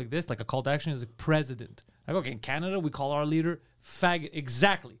 And I go like this, like a call to action is a president. I go, okay, in Canada, we call our leader faggot.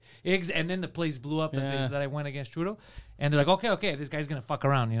 Exactly. And then the place blew up Yeah. that I went against Trudeau. And they're like, okay, this guy's going to fuck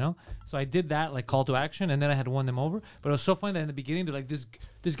around, you know? So I did that, like, call to action, and then I had won them over. But it was so funny that in the beginning, they're like, this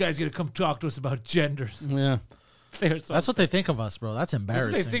guy's going to come talk to us about genders. Yeah. They are so That's what they think of us, bro. That's That's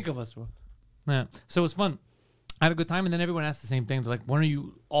embarrassing. what they think of us, bro. Yeah. So it was fun. I had a good time, and then everyone asked the same thing. They're like, when are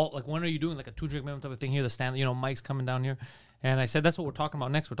you doing like a 2 drink minimum type of thing here? The stand, you know, Mike's coming down here. And I said, that's what we're talking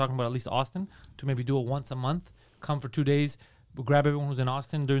about next. We're talking about at least Austin to maybe do it once a month. Come for 2 days. We'll grab everyone who's in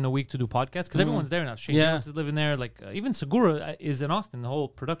Austin during the week to do podcasts because everyone's there now. Shane Yeah. Gillis is living there. Like even Segura is in Austin. The whole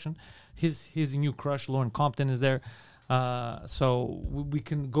production. His new crush, Lauren Compton, is there. So we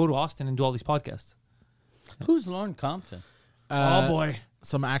can go to Austin and do all these podcasts. Who's Lauren Compton? Oh boy.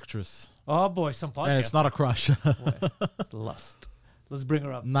 Some actress. Oh boy, some podcast. And it's not a crush. It's lust. Let's bring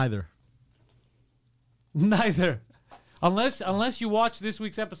her up. Neither. Neither. Unless you watch this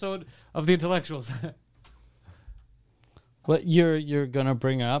week's episode of The Intellectuals. What you're gonna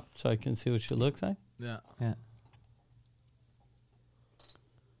bring her up so I can see what she looks like? Yeah. Yeah.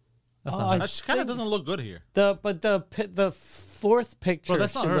 That's Oh, not I her. That kind of doesn't look good here. The fourth picture,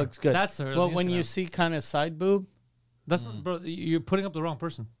 that's not she her. looks good. That's her on Well, the when you Instagram. see kind of side boob, That's not, bro. You're putting up the wrong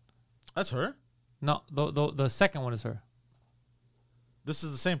person. That's her. No, the second one is her. This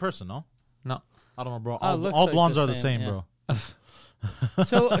is the same person, no? No. I don't know, bro. Oh, All, looks all like blondes the are the same, same, yeah. bro.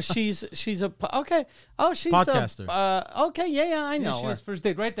 so she's a okay. Oh, she's Podcaster. Okay, yeah, I Yeah, know she her. has first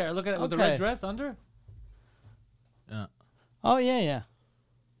date right there. Look at it with the Okay. red dress under. Yeah. Oh yeah.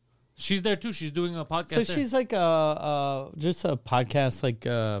 She's there too. She's doing a podcast. So there. she's like just a podcast like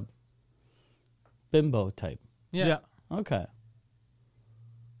bimbo type. yeah. Okay.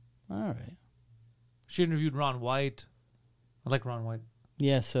 All right. She interviewed Ron White. I like Ron White.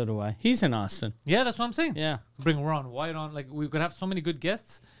 Yeah, so do I. He's in Austin. Yeah, that's what I'm saying. Yeah. Bring Ron White on. Like we could have so many good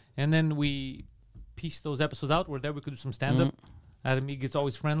guests, and then we piece those episodes out. We're there. We could do some stand up. Adam E gets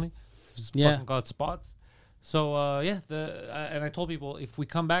always friendly. Just Yeah. fucking got spots. So and I told people if we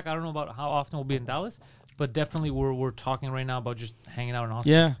come back, I don't know about how often we'll be in Dallas, but definitely we're talking right now about just hanging out in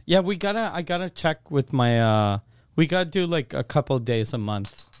Austin. Yeah. Yeah, I gotta check with my we gotta do like a couple days a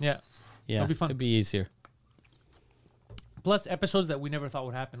month. Yeah. Yeah. That'll be fun. It'd be easier. Plus episodes that we never thought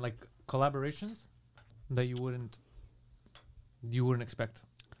would happen, like collaborations that you wouldn't expect.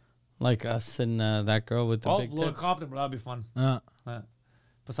 Like us and that girl with the big Lauren tits. Compton, but that'd be fun.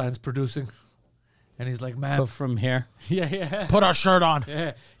 Besides producing, and he's like, man, But from here. yeah. Put our shirt on.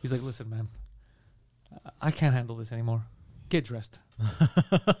 Yeah. He's like, listen, man, I can't handle this anymore. Get dressed.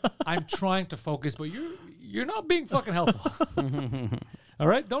 I'm trying to focus, but you're not being fucking helpful. All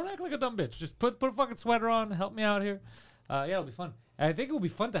right? Don't act like a dumb bitch. Just put a fucking sweater on. Help me out here. Yeah, it'll be fun. And I think it would be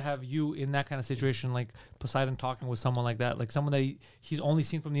fun to have you in that kind of situation, like Poseidon talking with someone like that, like someone that he's only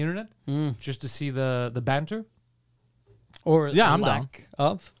seen from the internet, just to see the banter. Or Yeah, the I'm down. lack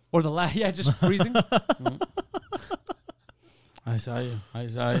of. Or yeah, just freezing. I saw you.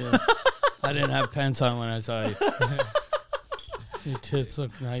 I didn't have pants on when I saw you. Your tits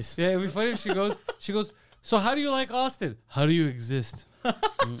look nice. Yeah, it'd be funny if she goes, so how do you like Austin? How do you exist?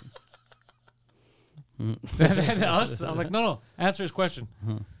 And then us, I'm like, no, answer his question.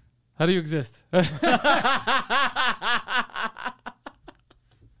 How do you exist?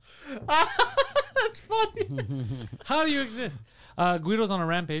 That's funny. How do you exist? Guido's on a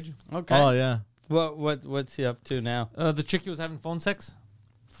rampage. Okay. Oh yeah. What's he up to now? The chick he was having phone sex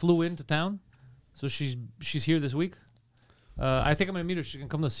flew into town, so she's here this week. I think I'm gonna meet her. She's gonna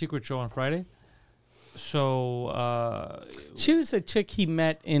come to the Secret Show on Friday. So She was a chick he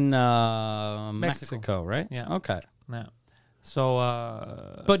met in Mexico, right? Yeah. Okay. yeah. So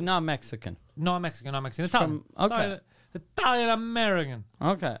But not Mexican. no, I'm Mexican, not Mexican. Italian. Okay. Italian American.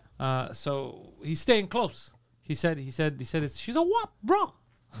 Okay. So he's staying close. He said she's a whop, bro.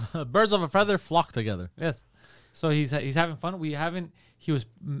 Birds of a feather flock together. Yes. So he's having fun. He was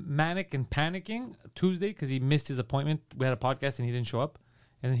manic and panicking Tuesday because he missed his appointment. We had a podcast and he didn't show up.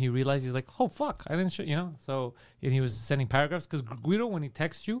 And then he realized, he's like, oh, fuck, I didn't show, So, and he was sending paragraphs because Guido, when he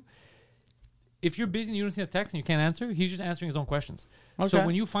texts you, if you're busy and you don't see a text and you can't answer, he's just answering his own questions. So Okay.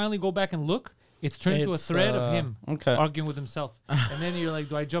 when you finally go back and look, it's turned into a It's, thread of him okay. arguing with himself. And then you're like,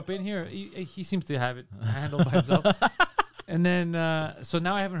 do I jump in here? He seems to have it handled by himself. And then, so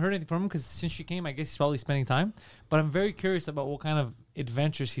now I haven't heard anything from him because since she came, I guess he's probably spending time. But I'm very curious about what kind of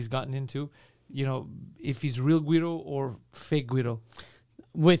adventures he's gotten into. If he's real Guido or fake Guido.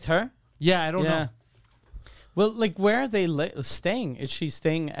 With her? Yeah, I don't know. Well, like, where are they staying? Is she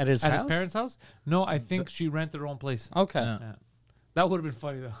staying at his At house? his parents' house? No, I think she rented her own place. Okay. Yeah. Yeah. That would have been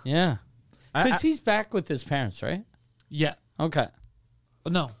funny, though. Yeah. I- Because he's back with his parents, right? Yeah. Okay.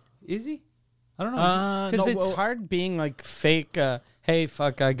 No. Is he? I don't know. Because it's hard being like fake. Hey,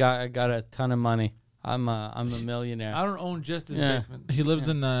 fuck! I got a ton of money. I'm a millionaire. I don't own just this Yeah. basement. He lives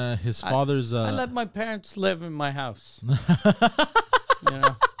in his father's. I let my parents live in my house.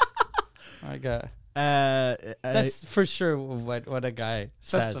 I got. That's for sure what a guy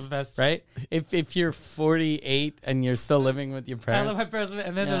says, the best. right? If you're 48 and you're still living with your I parents, love my parents.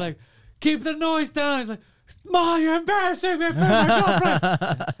 And then Yeah. they're like, keep the noise down. He's like, Ma, you're embarrassing me in front of my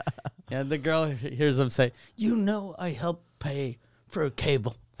girlfriend. yeah, the girl hears him say, I helped pay for a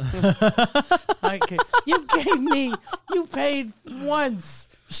cable. You paid once.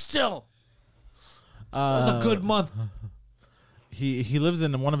 Still. That was a good month. He lives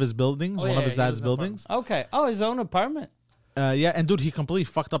in one of his buildings, Oh, one yeah, of his he lives dad's in an buildings. Okay. Oh, his own apartment. Yeah, and dude, he completely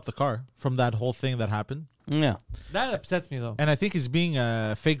fucked up the car from that whole thing that happened. Yeah. That upsets me, though. And I think he's being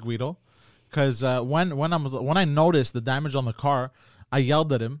fake Guido, because when I noticed the damage on the car, I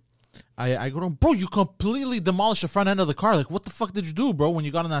yelled at him. I go to him, bro, you completely demolished the front end of the car. Like, what the fuck did you do, bro? When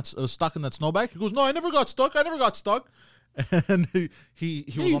you got in that stuck in that snowbank? He goes, no, I never got stuck. And he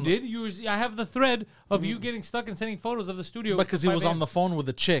was You on did. I have the thread of you getting stuck and sending photos of the studio. because he was on the phone with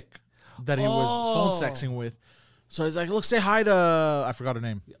a chick that he was phone sexing with. So he's like, look, say hi to I forgot her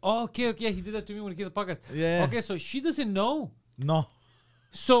name. Oh, okay. He did that to me when he did the podcast. Yeah. Okay, so she doesn't know. No.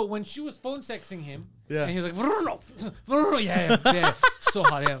 So when she was phone sexing him, Yeah. and he was like, yeah, so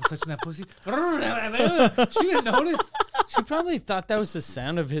hot, yeah, I'm touching that pussy. She didn't notice. She probably thought that was the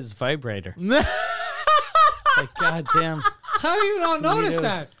sound of his vibrator. Like, goddamn. How do you not notice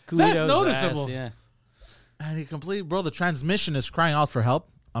that? That's Guido's noticeable. ass, yeah. And he bro, the transmission is crying out for help.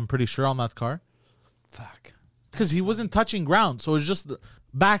 I'm pretty sure on that car. Fuck. Because he wasn't touching ground. So it's just the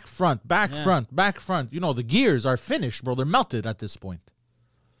back, front. You know, the gears are finished, bro. They're melted at this point.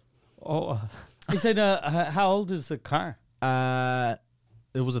 Oh, He said, how old is the car?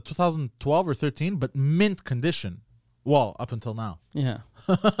 It was a 2012 or 13, but mint condition. Well, up until now. Yeah.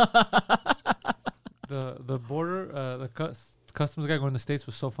 the border, the customs guy going to the States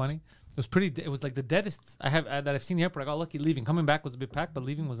was so funny. It was pretty. It was like the deadest that I've seen the airport. I got lucky leaving. Coming back was a bit packed, but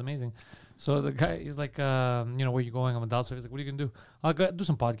leaving was amazing. So the guy, he's like, where you going? I'm a Dallas. He's like, what are you gonna do? I'll go do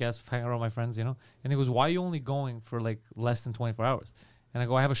some podcasts, hang around with my friends, And he goes, why are you only going for like less than 24 hours? And I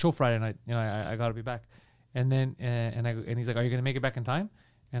go, I have a show Friday night. I gotta be back. And then and he's like, are you gonna make it back in time?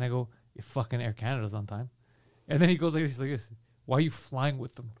 And I go, fucking Air Canada's on time. And then he goes like this, why are you flying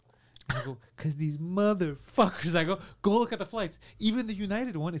with them? And I go, because these motherfuckers. I go look at the flights. Even the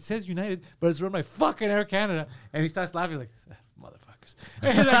United one, it says United, but it's run by fucking Air Canada. And he starts laughing like, motherfuckers.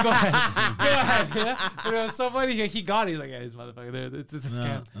 And I go ahead. Yeah? But it was so funny. He got it. He's like, yeah, these motherfuckers. It's a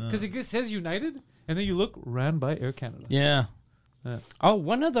scam. Because it says United, and then you look, ran by Air Canada. Yeah. Oh,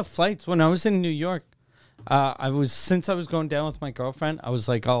 one of the flights when I was in New York, since I was going down with my girlfriend, I was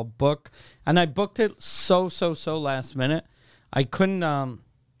like, I'll book. And I booked it so last minute. I couldn't,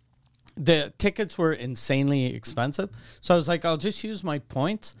 the tickets were insanely expensive. So I was like, I'll just use my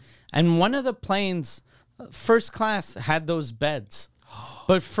points. And one of the planes, first class, had those beds,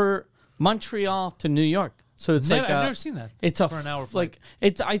 but for Montreal to New York. So it's I've like never seen that. It's a for an hour like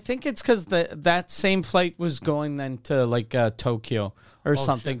it's. I think it's because that same flight was going then to like Tokyo or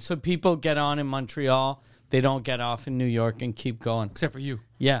something. So people get on in Montreal, they don't get off in New York and keep going. except for you.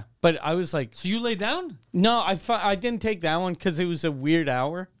 Yeah, but I was like, So you lay down? no, I didn't take that one because it was a weird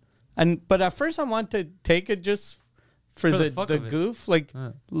hour, but at first I wanted to take it just for the the fuck of it. goof, like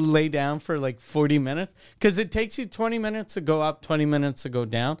lay down for like 40 minutes because it takes you 20 minutes to go up, 20 minutes to go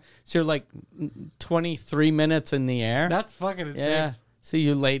down. So you're like 23 minutes in the air. That's fucking insane. Yeah. So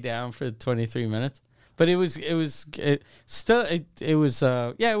you lay down for 23 minutes. But it was okay. I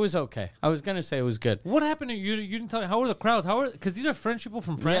was okay. I was going to say it was good. What happened to you? You didn't tell me. How were the crowds? Because these are French people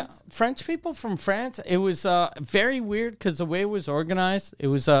from France. Yeah, French people from France. It was very weird because the way it was organized, it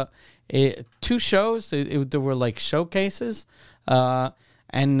was 2 shows. There were like showcases.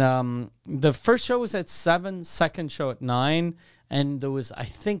 And the first show was at 7, second show at 9. And there was, I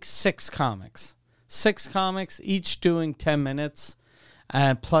think, 6 comics. 6 comics, each doing 10 minutes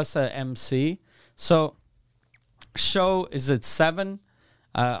plus a MC. So show is at 7.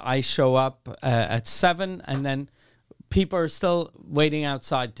 I show up at 7, and then people are still waiting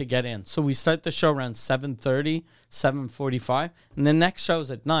outside to get in. So we start the show around 7:30, 7:45, and the next show's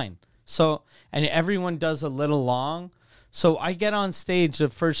at 9. So, and everyone does a little long. So I get on stage the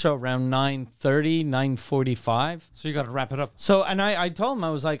first show around 9:30, 9:45. So you got to wrap it up. So, and I told them, I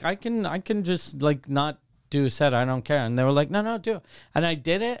was like, I can just like not do a set. I don't care. And they were like, no, do it. And I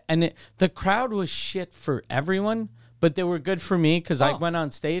did it. And the crowd was shit for everyone, but they were good for me because I went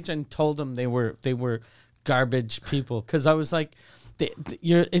on stage and told them they were garbage people. Because I was like,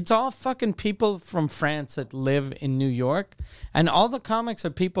 it's all fucking people from France that live in New York. And all the comics are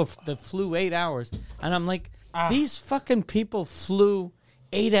people that flew 8 hours. And I'm like, these fucking people flew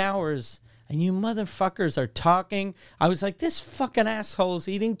 8 hours and you motherfuckers are talking. I was like, this fucking asshole's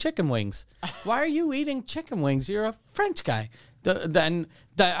eating chicken wings. Why are you eating chicken wings? You're a French guy.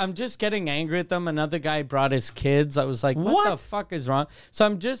 I'm just getting angry at them. Another guy brought his kids. I was like, what the fuck is wrong?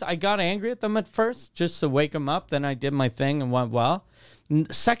 So I got angry at them at first just to wake them up. Then I did my thing and went well.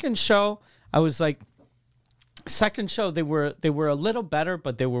 Second show, I was like, they were a little better,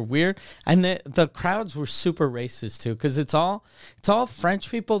 but they were weird, and the crowds were super racist too, because it's all French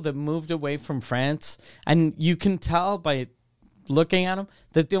people that moved away from France, and you can tell by looking at them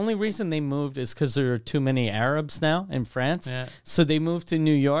that the only reason they moved is because there are too many Arabs now in France. Yeah. So they moved to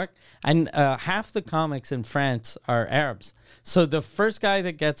New York, and half the comics in France are Arabs. So the first guy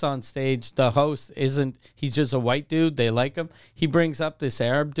that gets on stage, the host he's just a white dude. They like him. He brings up this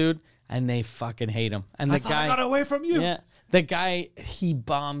Arab dude, and they fucking hate him. And the guy got away from you. Yeah. The guy, he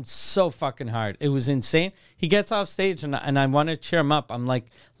bombed so fucking hard. It was insane. He gets off stage, and I want to cheer him up. I'm like,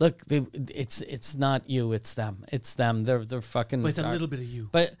 look, it's not you, it's them. It's them. They're fucking. But it's a little bit of you.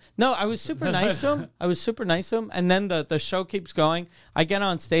 But no, I was super nice to him. And then the show keeps going. I get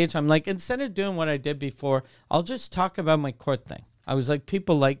on stage. I'm like, instead of doing what I did before, I'll just talk about my court thing. I was like,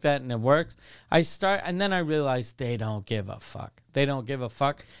 people like that and it works. And then I realized they don't give a fuck. They don't give a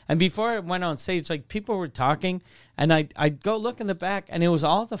fuck. And before I went on stage, like people were talking, and I'd go look in the back, and it was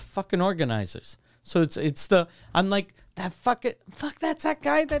all the fucking organizers. So I'm like, that's that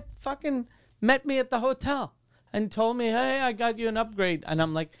guy that fucking met me at the hotel and told me, hey, I got you an upgrade. And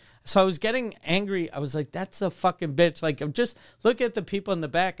I'm like, so I was getting angry. I was like, that's a fucking bitch. Like, I'm just look at the people in the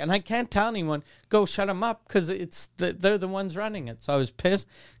back, and I can't tell anyone, go shut them up, because they're the ones running it. So I was pissed.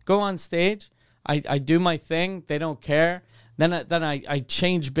 Go on stage. I do my thing. They don't care. Then I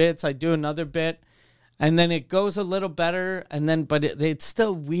change bits. I do another bit. And then it goes a little better. And then, but it's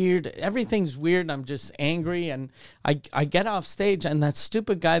still weird. Everything's weird. I'm just angry. And I get off stage, and that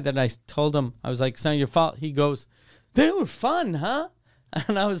stupid guy that I told him, I was like, it's not your fault. He goes, they were fun, huh?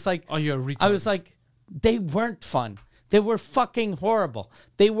 And I was like, oh, you're a retard. I was like, they weren't fun. They were fucking horrible.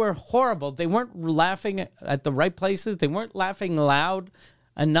 They were horrible. They weren't laughing at the right places. They weren't laughing loud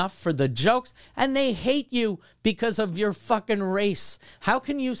enough for the jokes. And they hate you because of your fucking race. How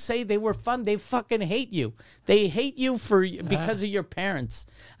can you say they were fun? They fucking hate you. They hate you because of your parents.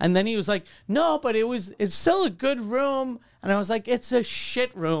 And then he was like, no, but it's still a good room. And I was like, it's a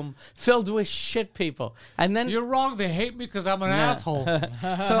shit room filled with shit people. And then you're wrong. They hate me because I'm an asshole.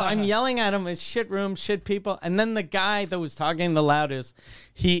 So I'm yelling at him, it's shit room, shit people. And then the guy that was talking the loudest,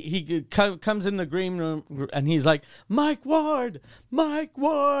 he comes in the green room, and he's like, Mike Ward,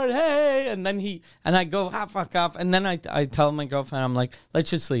 hey. And then I go, fuck off. And then I tell my girlfriend, I'm like, let's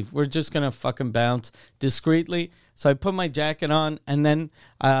just leave. We're just going to fucking bounce discreetly. So I put my jacket on, and then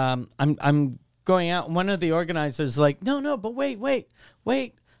I'm going out. One of the organizers is like, no, but wait.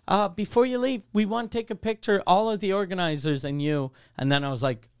 Before you leave, we want to take a picture, all of the organizers and you. And then I was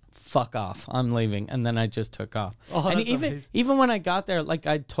like, fuck off, I'm leaving. And then I just took off. Oh, and that's amazing. even when I got there, like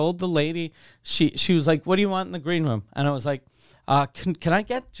I told the lady, she was like, what do you want in the green room? And I was like, can I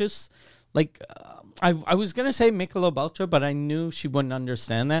get just like, I was going to say Michelob Ultra, but I knew she wouldn't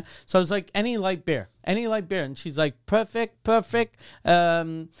understand that. So I was like, any light beer. And she's like, perfect. What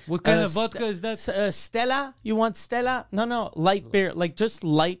kind of vodka is that? Stella? You want Stella? No, light beer. Like just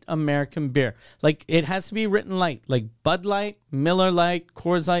light American beer. Like it has to be written light. Like Bud Light, Miller Light,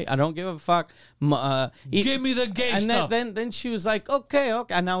 Coors Light. I don't give a fuck. Give me the gay and stuff. then she was like, okay.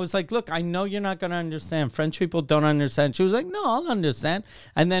 And I was like, look, I know you're not going to understand. French people don't understand. She was like, no, I'll understand.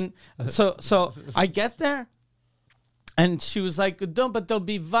 And then, so I get there. And she was like, don't, but there'll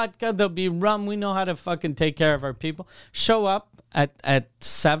be vodka, there'll be rum. We know how to fucking take care of our people. Show up at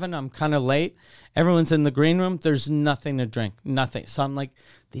 7. I'm kind of late. Everyone's in the green room. There's nothing to drink. Nothing. So I'm like,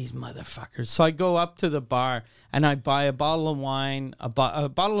 these motherfuckers. So I go up to the bar and I buy a bottle of wine, a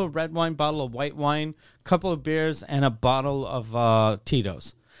bottle of red wine, bottle of white wine, a couple of beers, and a bottle of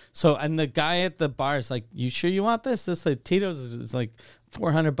Tito's. So, and the guy at the bar is like, you sure you want this? This like Tito's is like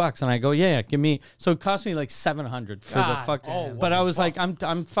 $400. And I go, yeah, give me. So it cost me like $700 for the fuck. But I was like,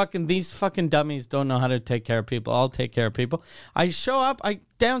 I'm fucking, these fucking dummies don't know how to take care of people. I'll take care of people. I show up,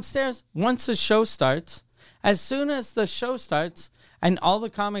 downstairs, once the show starts, as soon as the show starts and all the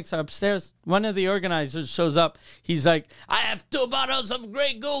comics are upstairs, one of the organizers shows up. He's like, I have 2 bottles of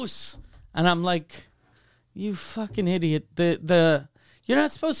Grey Goose. And I'm like, you fucking idiot. You're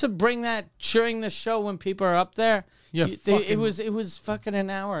not supposed to bring that during the show when people are up there. Yeah, It was fucking an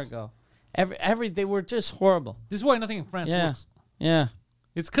hour ago. They were just horrible. This is why nothing in France works. Yeah.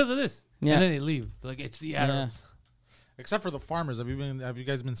 It's because of this. Yeah. And then they leave. They're like, it's the Arabs. Except for the farmers. Have you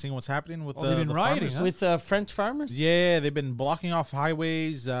guys been seeing what's happening with they've been the rioting, farmers? huh? With French farmers? Yeah, they've been blocking off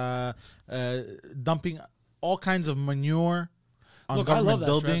highways, dumping all kinds of manure on Look, I love government that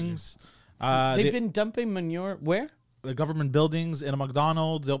buildings. They've been dumping manure where? The government buildings in a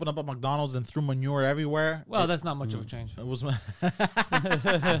McDonald's. They opened up a McDonald's and threw manure everywhere. Well, that's not much of a change. It was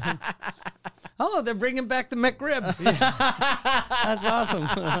Oh, they're bringing back the McRib. That's awesome.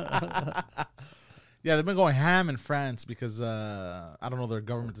 yeah, they've been going ham in France because I don't know, their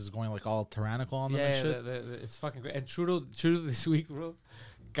government is going like all tyrannical on them and shit. It's fucking great. And Trudeau this week, bro,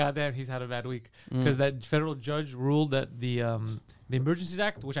 goddamn, he's had a bad week because that federal judge ruled that the Emergencies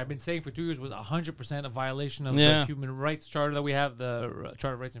Act, which I've been saying for 2 years, was 100% a violation of the human rights charter that we have, the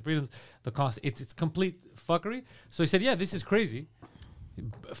Charter of Rights and Freedoms. It's complete fuckery. So he said, yeah, this is crazy.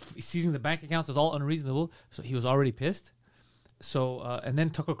 Seizing the bank accounts is all unreasonable. So he was already pissed. So and then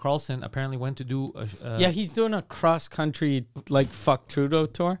Tucker Carlson apparently went to do he's doing a cross country like fuck Trudeau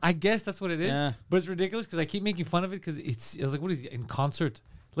tour. I guess that's what it is. Yeah. But it's ridiculous because I keep making fun of it because I was like, what is he in concert?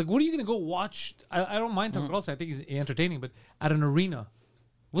 Like, what are you gonna go watch? I don't mind Tucker Carlson. I think he's entertaining, but at an arena,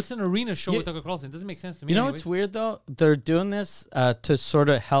 what's an arena show with Tucker Carlson? It doesn't make sense to me. You know anyway. what's weird though? They're doing this to sort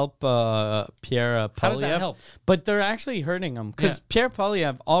of help Pierre Poilievre. How does that help? But they're actually hurting him because Pierre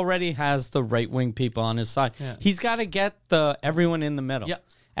Poilievre already has the right wing people on his side. Yeah. He's got to get everyone in the middle. Yeah.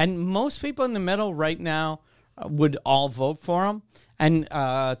 And most people in the middle right now would all vote for him. And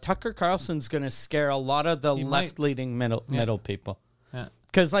Tucker Carlson's going to scare a lot of the left-leaning middle people. Yeah.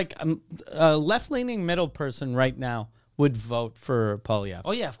 Because like a left-leaning middle person right now would vote for Poilievre.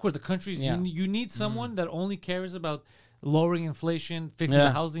 Oh yeah, of course. The country's Yeah. you need someone that only cares about lowering inflation, fixing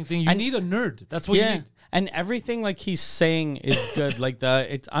the housing thing. You need a nerd. That's what you need. And everything like he's saying is good. Like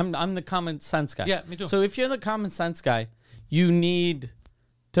I'm the common sense guy. Yeah, me too. So if you're the common sense guy, you need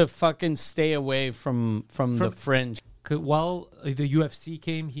to fucking stay away from the fringe. While the UFC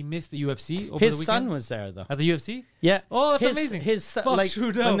came, he missed the UFC over His the weekend. son was there though. At the UFC? Yeah. Oh, that's amazing. His son, Fuck like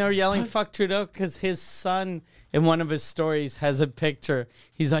Trudeau. when they're yelling "fuck Trudeau" because his son in one of his stories has a picture.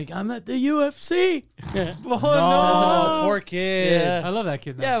 He's like, "I'm at the UFC." no, poor kid. Yeah. I love that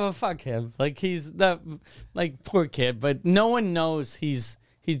kid. Man. Yeah, but fuck him. Like he's that, like poor kid. But no one knows he's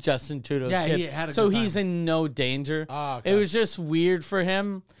Justin Trudeau's Yeah, kid. he had a so good he's time. in no danger. Ah, okay. It was just weird for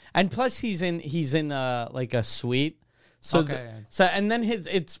him, and plus he's in like a suite. So Okay. and then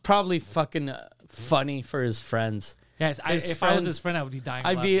it's probably fucking funny for his friends. Yes, His if I was friends- his friend, I would be dying.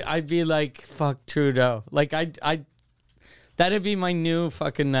 I'd be like fuck Trudeau. Like I that'd be my new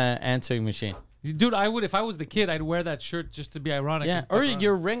fucking answering machine. Dude, I would if I was the kid. I'd wear that shirt just to be ironic. Yeah, and or fuck around.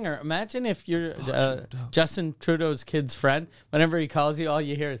 your ringer. Imagine if you're Justin Trudeau's kid's friend. Whenever he calls you, all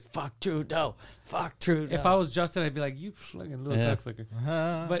you hear is "fuck Trudeau, fuck Trudeau." If I was Justin, I'd be like, "You fucking little cocksucker."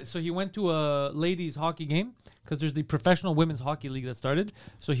 But so he went to a ladies' hockey game because there's the professional women's hockey league that started.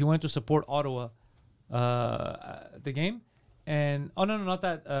 So he went to support Ottawa, the game. And no, not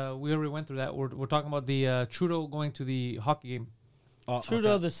that. We already went through that. We're talking about the Trudeau going to the hockey game.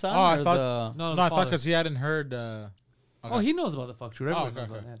 Trudeau the son? Oh, I or thought. No, No, I the thought father. because he hadn't heard. Oh, he knows about the fuck Trudeau. Everyone knows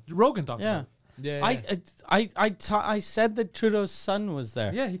okay, about it. Rogan talked yeah. about it. Yeah. I said that Trudeau's son was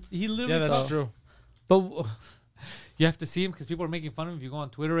there. Yeah, he literally. Yeah, that's saw- true. But You have to see him because people are making fun of him. If you go on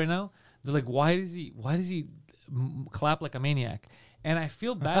Twitter right now, they're like, "Why does he clap like a maniac?" And I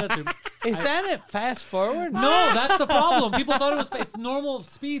feel bad at them. is that it? Fast forward? No, that's the problem. People thought it was it's normal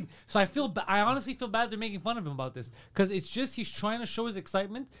speed. So I honestly feel bad they're making fun of him about this because it's just he's trying to show his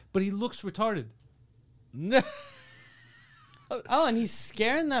excitement, but he looks retarded. Oh, and he's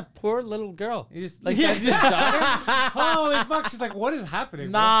scaring that poor little girl. He just, Like that's his daughter. holy fuck! She's like, "What is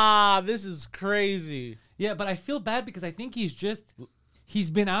happening?" bro?" Nah, this is crazy. Yeah, but I feel bad because I think he's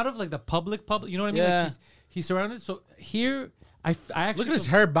been out of like the public. You know what I mean? Yeah. Like he's surrounded. So here, I actually Look at his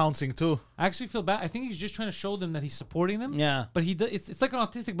feel- hair bouncing too. I actually feel bad. I think he's just trying to show them that he's supporting them. Yeah. But he does. It's like an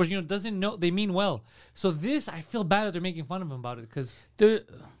autistic person, doesn't know they mean well. So this, I feel bad that they're making fun of him about it because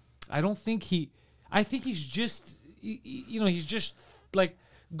I don't think I think he's just, he's just like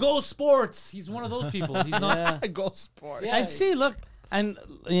go sports. He's one of those people. He's not. Yeah. Go sport. Yeah. I see. Look, and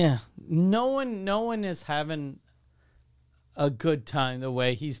yeah, no one is having a good time the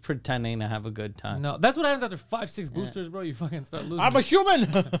way he's pretending to have a good time. No, that's what happens after 5-6 boosters, bro. You fucking start losing. I'm a human.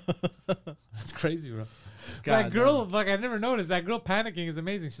 That's crazy, bro. God that girl, like I never noticed. That girl panicking is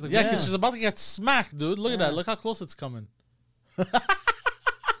amazing. She's like, Yeah, because she's about to get smacked, dude. Look at Yeah. that. Look how close it's coming.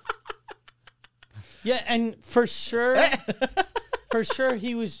 Yeah, and for sure,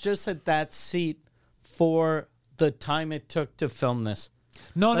 he was just at that seat for the time it took to film this.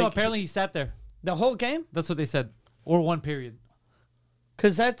 no. Like, Apparently he sat there. The whole game? That's what they said, or one period.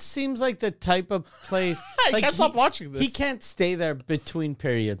 Because that seems like the type of place. I can't stop watching this. He can't stay there between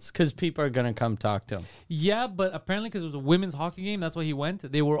periods because people are going to come talk to him. Yeah, but apparently because it was a women's hockey game, that's why he went.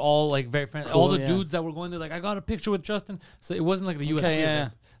 They were all like very friendly. Cool, All the yeah. dudes that were going there, like I got a picture with Justin. So it wasn't like the UFC Okay, yeah.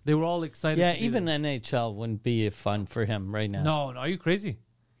 event. They were all excited. Yeah, to be even there. NHL wouldn't be fun for him right now. No, are you crazy?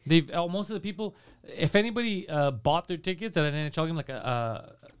 They've most of the people. If anybody bought their tickets at an NHL game, like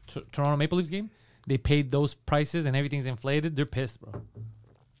a Toronto Maple Leafs game, they paid those prices and everything's inflated. They're pissed, bro.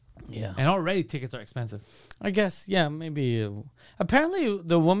 Yeah. And already tickets are expensive. I guess, yeah, maybe. Apparently,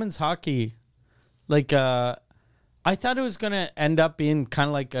 the women's hockey, like, I thought it was going to end up being kind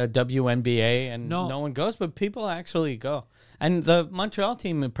of like a WNBA and no one goes, but people actually go. And the Montreal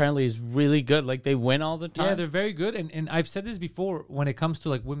team apparently is really good. Like, they win all the time. Yeah, they're very good. And I've said this before when it comes to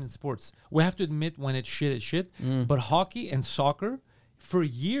like women's sports. We have to admit when it's shit. But hockey and soccer, for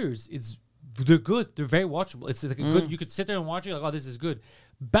years, they're good. They're very watchable. It's like a good. You could sit there and watch it like, oh, this is good.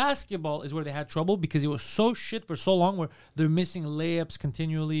 Basketball is where they had trouble because it was so shit for so long where they're missing layups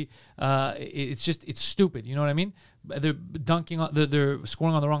continually. It's stupid. You know what I mean? They're dunking on, they're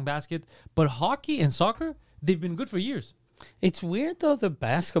scoring on the wrong basket. But hockey and soccer, they've been good for years. It's weird though, the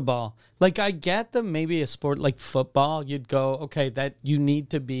basketball. Like, I get that maybe a sport like football, you'd go, okay, that you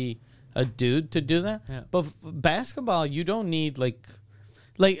need to be a dude to do that. Yeah. But basketball, you don't need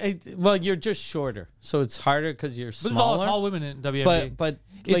well, you're just shorter, so it's harder because you're But there's all smaller. tall women in WNBA. But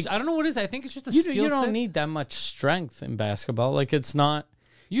It's, like, I don't know what it is. I think it's just a you skill don't set. need that much strength in basketball. Like, it's not.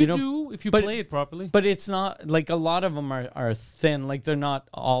 You don't- do if you but- play it properly. But it's not like a lot of them are thin. Like, they're not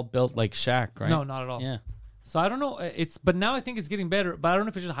all built like Shaq, right? No, not at all. Yeah. So I don't know. But now I think it's getting better. But I don't know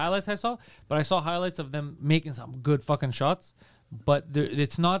if it's just highlights I saw. But I saw highlights of them making some good fucking shots. But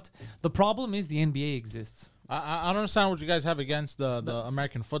it's not. The problem is the NBA exists. I don't understand what you guys have against the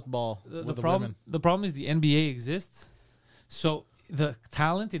American football The with the problem. women. The problem is the NBA exists. So the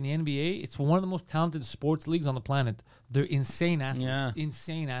talent in the NBA, it's one of the most talented sports leagues on the planet. They're insane athletes. Yeah.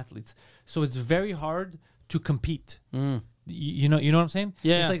 Insane athletes. So it's very hard to compete. You know what I'm saying?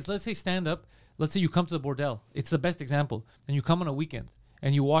 Yeah. It's like, let's say stand up. Let's say you come to the Bordel. It's the best example. And you come on a weekend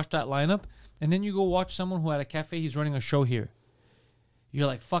and you watch that lineup, and then you go watch someone who at a cafe, he's running a show here. You're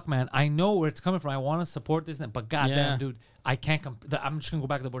like, fuck, man, I know where it's coming from. I want to support this, but goddamn, Yeah. dude, I can't. I'm just gonna go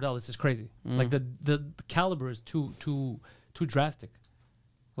back to the Bordel. This is crazy. Like the caliber is too drastic.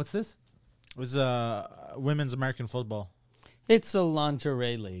 What's this? It was women's American football. It's a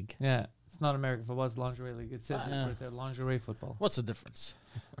lingerie league. Yeah, it's not American football. It's lingerie league. It says it right there, lingerie football. What's the difference?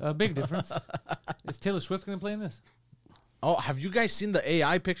 Big difference. Is Taylor Swift gonna play in this? Oh, have you guys seen the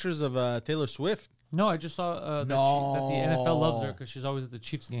AI pictures of Taylor Swift? No, I just saw that the NFL loves her because she's always at the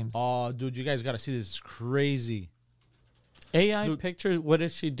Chiefs games. Oh, dude, you guys got to see this. It's crazy. AI Dude. pictures. What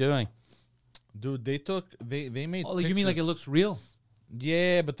is she doing? Dude, they made Oh, like, you mean like it pictures. looks real?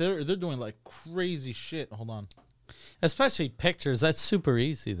 Yeah, but they're doing like crazy shit. Hold on. Especially pictures. That's super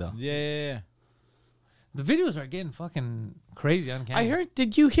easy though. Yeah. The videos are getting fucking crazy on camera. I heard.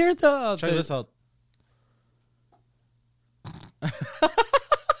 Did you hear the? Check this out.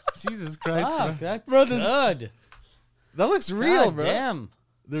 Jesus Christ. Fuck, bro. that's Bro, this- good. That looks real, God bro. Damn.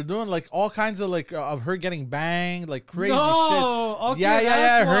 They're doing like all kinds of like of her getting banged, like crazy No, shit. okay, yeah,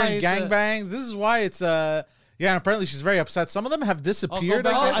 that's her why and it's gangbangs. This is why it's yeah. And apparently she's very upset. Some of them have disappeared.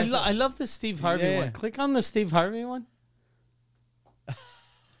 back. I I, guess. I love the Steve Harvey Yeah. one. Click on the Steve Harvey one,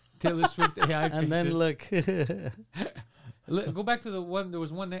 Taylor Swift AI and then pictures. look. Go back to the one. There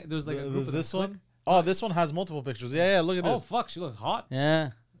was one. There was like a group There's of this them. one. Oh, this one has multiple pictures. Yeah, look at Oh this. fuck, she looks hot.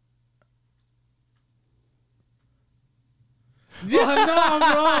 Yeah.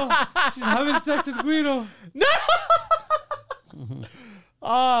 Oh no, bro. She's having sex with Guido.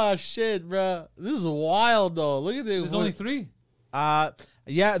 Oh shit, bro. This is wild though. Look at this. There's only 3.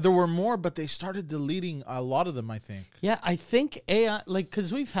 Yeah, there were more, but they started deleting a lot of them. I think. Yeah, I think AI, like,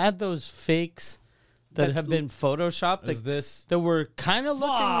 because we've had those fakes that have been photoshopped Is this? that were kind of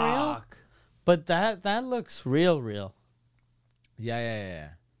looking real, Fuck. but that looks real. Yeah.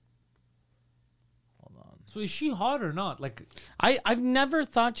 So is she hot or not? Like, I've never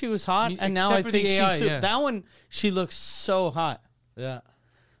thought she was hot, I mean, and now I except for the think AI, she's yeah. that one. She looks so hot, Yeah.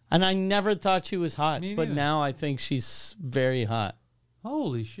 and I never thought she was hot, Me but neither. now I think she's very hot.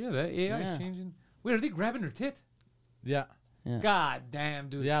 holy shit, AI Yeah. is changing. Wait, are they grabbing her tit? Yeah. God damn,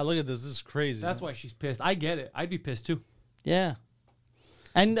 dude. Yeah. Look at this. This is crazy. That's why she's pissed. I get it. I'd be pissed too. Yeah.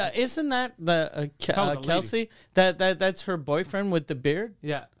 And isn't that the I was a lady. Kelsey? That's her boyfriend with the beard.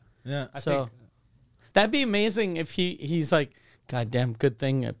 Yeah. Yeah. I So think. that'd be amazing if he's like, God damn, good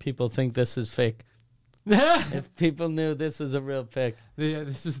thing people think this is fake. If people knew this is a real pic. Yeah,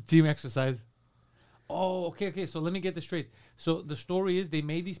 this was a team exercise. Oh, okay. So let me get this straight. So the story is they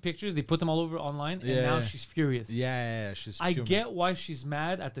made these pictures, they put them all over online, and now Yeah. she's furious. Yeah. She's. I fuming. get why she's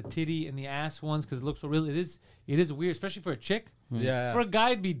mad at the titty and the ass ones because it looks so real. It is weird, especially for a chick. Yeah. For a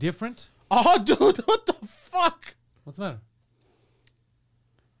guy, it'd be different. Oh, dude, what the fuck? What's the matter?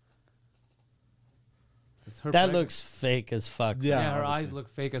 It's her That pregnant. looks fake as fuck. Yeah, her obviously. eyes look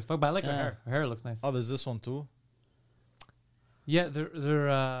fake as fuck, but I like her Yeah. hair. Her hair looks nice. Oh, there's this one too. Yeah,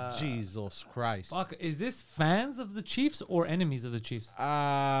 they're Jesus Christ. Fuck, is this fans of the Chiefs or enemies of the Chiefs?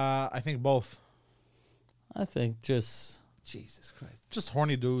 I think both. I think just Jesus Christ. Just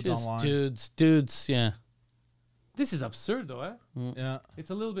horny dudes online. dudes. Yeah, This is absurd though, eh? Yeah. It's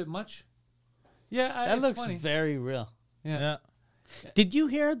a little bit much. Yeah, that it's looks funny. very real. Yeah. Did you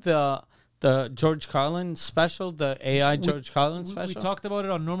hear the George Carlin special, the AI George Carlin We special? talked about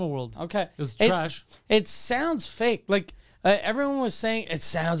it on Normal World. Okay, It was trash. It sounds fake. Like everyone was saying, it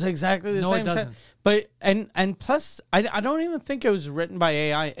sounds exactly the No, it same. doesn't. But and plus, I don't even think it was written by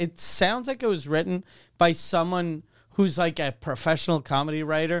AI. It sounds like it was written by someone who's like a professional comedy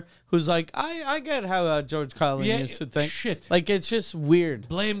writer who's like, I get how George Carlin Yeah, used to think. shit. Like it's just weird.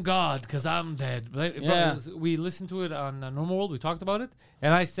 Blame God because I'm dead. Bro, Yeah. we listened to it on Normal World. We talked about it,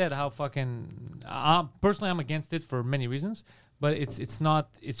 and I said how fucking. Personally, I'm against it for many reasons, but it's not.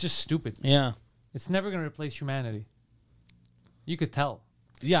 It's just stupid. Yeah. It's never gonna replace humanity. You could tell.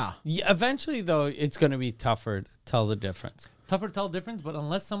 Yeah. Yeah, eventually, though, it's going to be tougher to tell the difference. Tougher to tell the difference, but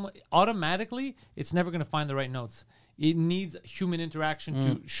unless someone automatically, it's never gonna find the right notes. It needs human interaction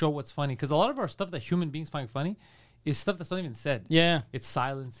to show what's funny. Because a lot of our stuff that human beings find funny is stuff that's not even said. Yeah. It's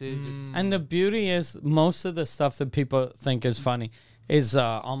silences. It's And the beauty is, most of the stuff that people think is funny is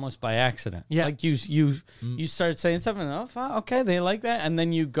almost by accident. Yeah. Like you start saying something, oh, okay, they like that. And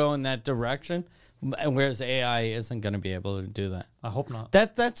then you go in that direction. Whereas AI isn't going to be able to do that. I hope not.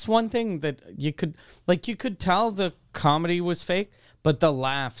 That's one thing that you could tell the comedy was fake, but the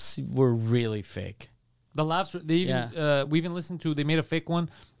laughs were really fake. The laughs. They even we even listened to. They made a fake one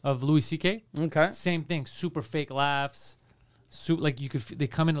of Louis C.K. Okay. Same thing. Super fake laughs. Like you could. They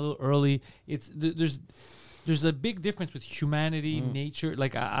come in a little early. There's a big difference with humanity, nature.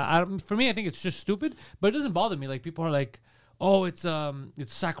 Like for me, I think it's just stupid, but it doesn't bother me. Like people are like, oh, it's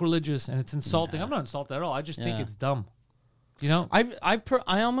sacrilegious and it's insulting. I'm not insulted at all. I just think Yeah. it's dumb. You know.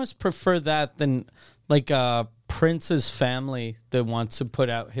 I almost prefer that than like Prince's family that wants to put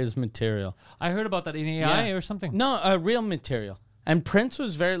out his material. I heard about that in AI Yeah. or something. No, real material. And Prince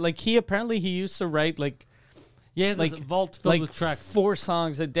was very like he used to write like Yeah, he has this vault filled with tracks. 4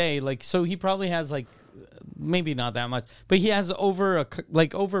 songs a day. Like so he probably has like maybe not that much, but he has over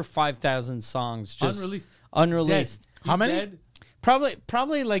 5,000 songs just unreleased. Dead. How He's many? dead.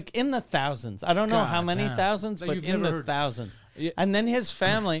 Probably like in the thousands. I don't know how many damn. thousands, That but you've in never the heard. thousands. And then his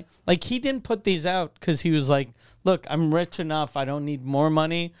family, like he didn't put these out because he was like, "Look, I'm rich enough. I don't need more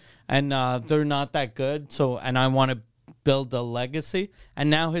money, and they're not that good. So, and I want to build a legacy." And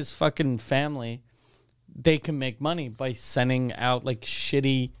now his fucking family, they can make money by sending out like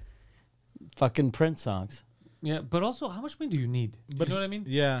shitty, fucking Prince songs. Yeah, but also, how much money do you need? But You know what I mean?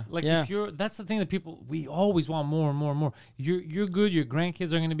 yeah. Like Yeah. if you're, that's the thing that people, we always want more and more and more. You're good. Your grandkids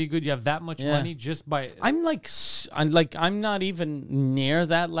are going to be good. You have that much Yeah. money just by. I'm not even near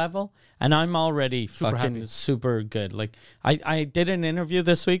that level, and I'm already Super fucking happy. super good. Like I did an interview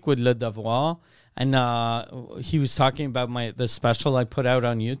this week with Le Devoir, and he was talking about the special I put out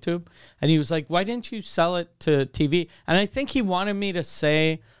on YouTube, and he was like, "Why didn't you sell it to TV?" And I think he wanted me to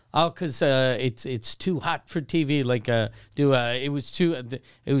say, "Oh, because it's too hot for TV. Like it was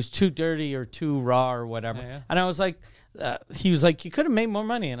too dirty or too raw or whatever." Yeah, yeah. And I was like. He was like, "You could have made more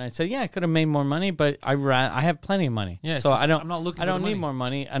money," and I said, "Yeah, I could have made more money, but I have plenty of money. Yeah, so it's- I don't. I'm not looking I for the don't need money." more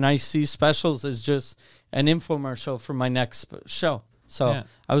money, and I see specials as just an infomercial for my next show. So Yeah.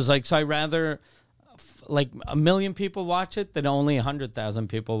 I was like, so I rather like 1 million people watch it than only 100,000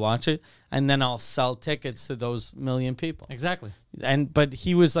 people watch it, and then I'll sell tickets to those 1 million people. Exactly. But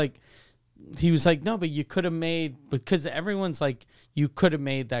he was like, no, but you could have made, because everyone's like, you could have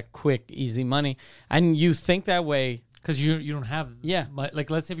made that quick, easy money, and you think that way. Because you don't have. Yeah. Like,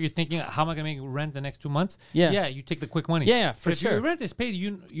 let's say if you're thinking, how am I going to make rent the next 2 months? Yeah. Yeah, you take the quick money. Yeah, for But if sure. your rent is paid,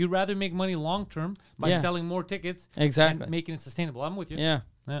 you'd rather make money long term by Yeah. selling more tickets. Exactly. And making it sustainable. I'm with you. Yeah.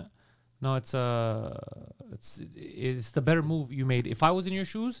 Yeah. No, it's the better move you made. If I was in your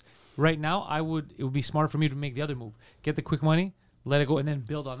shoes right now, it would be smart for me to make the other move. Get the quick money, let it go, and then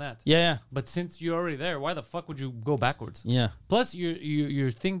build on that. Yeah. But since you're already there, why the fuck would you go backwards? Yeah. Plus,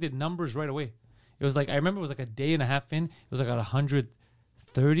 your thing did numbers right away. It was like, I remember it was like a day and a half in. It was like at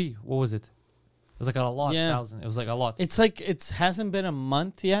 130. What was it? It was like at a lot, Yeah. 1,000. It was like a lot. It's like it hasn't been a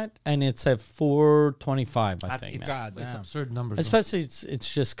month yet, and it's at 425. I That's- think. it's, now. it's damn. absurd numbers. though. Especially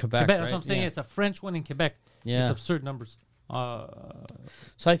it's just Quebec. Quebec, right? that's what I'm saying. Yeah. It's a French one in Quebec. Yeah. It's absurd numbers.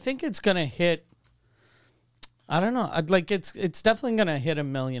 So I think it's gonna hit. I don't know. It's definitely gonna hit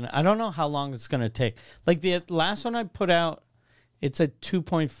 1 million. I don't know how long it's gonna take. Like the last one I put out, it's at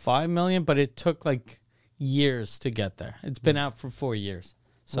 2.5 million, but it took like years to get there. It's been out for 4 years.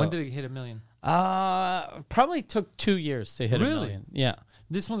 So When did it hit 1 million? probably took 2 years to hit Really? 1 million. Yeah.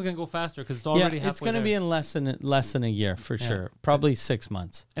 This one's gonna go faster because it's already halfway it's going to there. be in less than a year for sure. Probably 6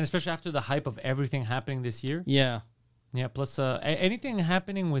 months. And especially after the hype of everything happening this year. Yeah. Yeah. Plus, anything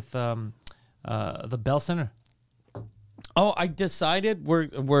happening with the Bell Center. Oh, I decided we're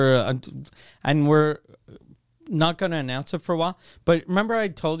not going to announce it for a while. But remember, I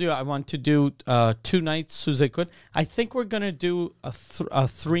told you I want to do 2 nights sous écoute. I think we're going to do a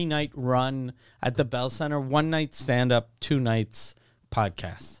 3-night run at the Bell Center. 1 night stand up, 2 nights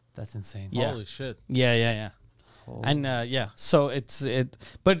podcast. That's insane. Yeah. Holy shit. Yeah. And so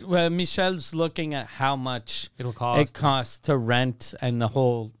but Michel's looking at how much It'll cost. it costs to rent and the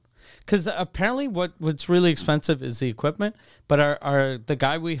whole, because apparently what's really expensive is the equipment. But the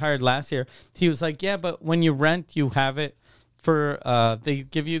guy we hired last year, he was like, yeah, but when you rent, you have it for they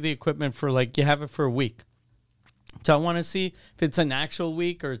give you the equipment for like you have it for a week. So I want to see if it's an actual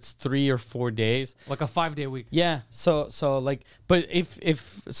week or it's 3 or 4 days. Like a 5-day week. Yeah. So like, but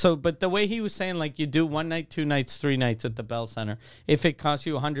but the way he was saying, like you do 1 night, 2 nights, 3 nights at the Bell Center. If it costs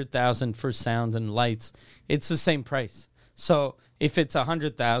you 100,000 for sound and lights, it's the same price. So if it's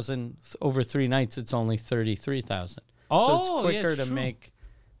 100,000 over 3 nights, it's only 33,000. Oh, so it's yeah, quicker it's to true.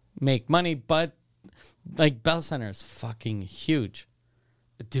 make money. But like Bell Center is fucking huge.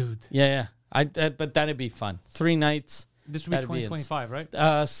 Dude. Yeah. But that'd be fun. 3 nights. This would be That'd be 2025,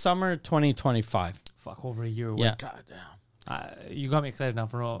 right? Summer 2025. Fuck, over a year away. Yeah. God damn. You got me excited now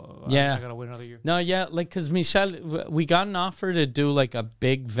for Yeah. I gotta wait another year. No, yeah, like because Michel, we got an offer to do like a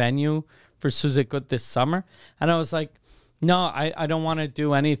big venue for sous écoute this summer, and I was like, no, I don't want to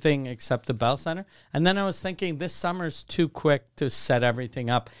do anything except the Bell Center. And then I was thinking this summer's too quick to set everything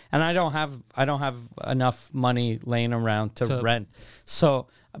up, and I don't have enough money laying around to rent. So,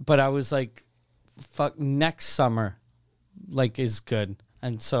 but I was like, fuck, next summer, like is good,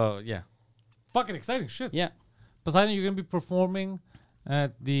 and so yeah, Fucking exciting shit. yeah. Poseidon, you're gonna be performing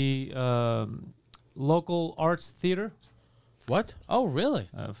at the local arts theater. What? Oh, really?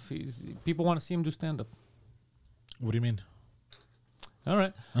 People want to see him do stand up. What do you mean? All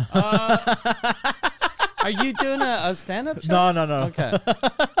right. Are you doing a stand-up show? No. Okay.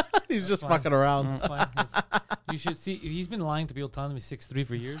 He's just fucking around. It's fine. You should see. He's been lying to people, telling me 6'3"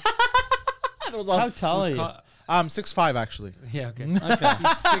 for years. How tall are you? I'm 6'5" actually. Yeah. Okay. Okay.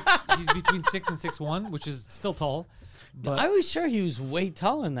 He's between 6 and 6'1", which is still tall. But I was sure he was way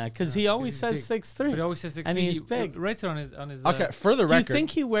taller than that because he always he's says big. 6'3". But he always says 6'3". And he's He big. writes it on his. Okay, for the Do you record. think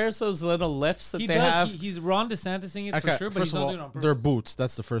he wears those little lifts that He they does. have? He's Ron DeSantising it Okay, for sure, but first he's of not all, doing it on purpose. they're boots.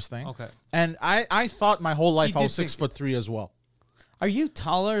 That's the first thing. Okay. And I thought my whole life I did was think 6'3" as well. Are you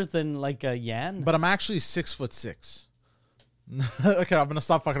taller than like a Yan? But I'm actually 6'6". Okay, I'm gonna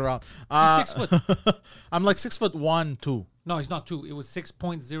stop fucking around. He's 6 foot. I'm like 6'1", 2. No, he's not 2. It was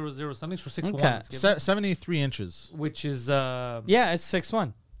 6.00 something for 6'1", Okay. let's give it, 73 inches. which is Yeah, it's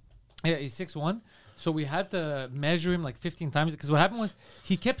 6'1". yeah, he's 6'1". So we had to measure him like 15 times because what happened was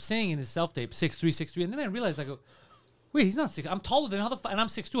he kept saying in his self tape 6'3", 6'3", and then I realized I go, wait, he's not 6. I'm taller than and I'm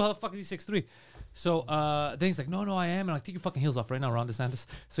 6'2". How the fuck is he 6'3"? So then he's like, no, I am, and I take your fucking heels off right now, Ron DeSantis.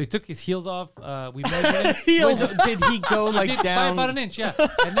 So he took his heels off. We measured him. Did he go like Did by down? about an inch, yeah.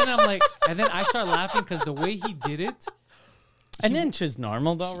 And then I'm like, and then I start laughing because the way he did it. An inch is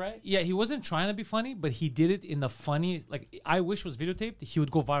normal though, right? Yeah, he wasn't trying to be funny, but he did it in the funniest. Like I wish was videotaped. He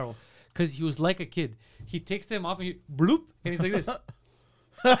would go viral because he was like a kid. He takes them off and he bloop, and he's like this.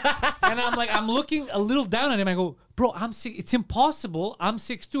 And I'm like, I'm looking a little down at him. I go, bro, it's impossible. I'm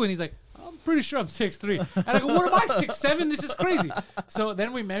 6'2", and he's like, I'm pretty sure I'm 6'3". And I go, what am I, 6'7"? This is crazy. So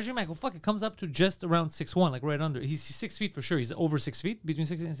then we measure him. I go, fuck, it comes up to just around 6'1", like right under. He's 6 feet for sure. He's over 6 feet, between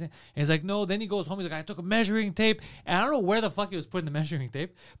 6 and 6. And he's like, no. Then he goes home. He's like, I took a measuring tape. And I don't know where the fuck he was putting the measuring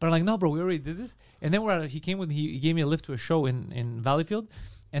tape. But I'm like, no, bro, we already did this. And then he came with me. He gave me a lift to a show in Valleyfield.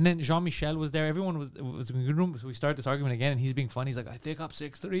 And then Jean-Michel was there. Everyone was in the good room. So we started this argument again. And he's being funny. He's like, I think I'm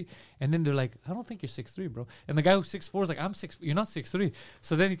 6'3". And then they're like, I don't think you're 6'3", bro. And the guy who's 6'4" is like, I'm 6'. You're not 6'3".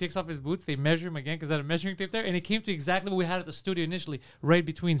 So then he takes off his boots. They measure him again because they had a measuring tape there. And it came to exactly what we had at the studio initially, right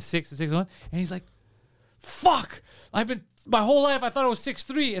between 6 and 6'1". And he's like, fuck. My whole life I thought I was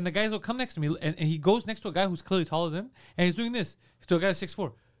 6'3". And the guys will come next to me. And he goes next to a guy who's clearly taller than him. And he's doing this. To a guy who's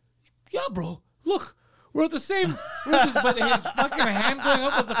 6'4". Yeah, bro. Look. We're at the same. But his fucking hand going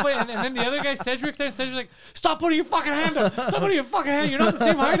up was the fight. And then the other guy, Cedric's there. Cedric's like, stop putting your fucking hand up. Stop putting your fucking hand. You're not the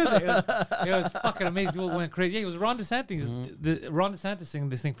same height as it. It was fucking amazing. People went crazy. Yeah, it was Ron DeSantis. Ron DeSantis singing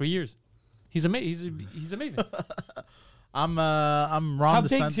this thing for years. He's amazing. He's amazing. I'm Ron How DeSantis.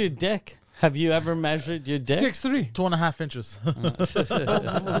 big's your dick? Have you ever measured your dick? 6'3". 2.5 inches.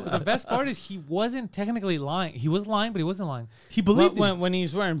 The best part is he wasn't technically lying. He was lying, but he wasn't lying. He believed it. when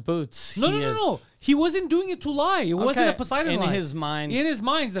he's wearing boots. No. He wasn't doing it to lie. It wasn't a Poseidon lie. In his mind. In his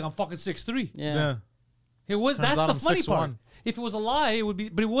mind, he's like, I'm fucking 6'3". Yeah. It was. Turns That's out the I'm funny 6'1". part. If it was a lie, it would be.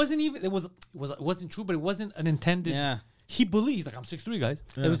 But it wasn't even. It wasn't true. But it wasn't an intended. Yeah. He believes like I'm 6'3", guys.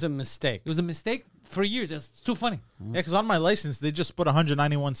 It was a mistake. It was a mistake for years. It's too funny Yeah, because on my license they just put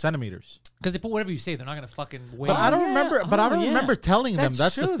 191 centimeters. because they put whatever you say. They're not gonna fucking weigh. But I don't yeah. remember. But I don't Oh, yeah. remember telling them.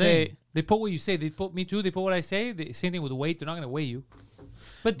 That's true. the thing. They put what you say. They put me too. They put what I say. Same thing with weight. They're not gonna weigh you.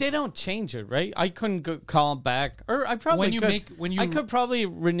 But they don't change it, right? I couldn't call back, or I probably When you could. make- when you- I could probably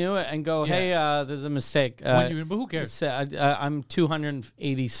renew it and go, Yeah. hey, there's a mistake. But who cares? I'm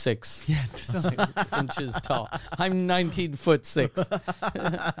 286 inches tall. I'm 19'6".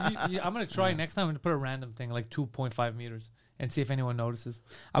 I'm gonna try next time and put a random thing like 2.5 meters and see if anyone notices.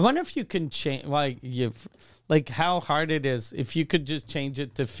 I wonder if you can change, like how hard it is if you could just change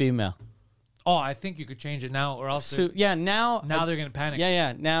it to female. Oh, I think you could change it now, or else So yeah, now they're gonna panic.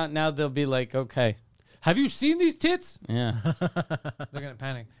 Yeah. Now they'll be like, okay, Have you seen these tits? yeah. They're gonna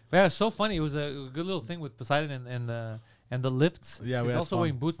panic. But yeah, it's so funny. It was a good little thing with Poseidon and the lifts. Yeah, we He's had also fun.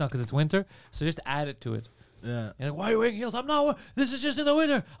 wearing boots now because it's winter. So just add it to it. Yeah. You're like, why are you wearing heels? I'm not. This is just in the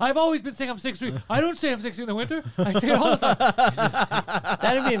winter. I've always been saying I'm 6'3". I don't say I'm 6'3" in the winter. I say it all the time.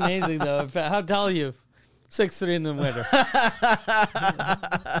 That'd be amazing though. How tall are you? 6'3" in the winter.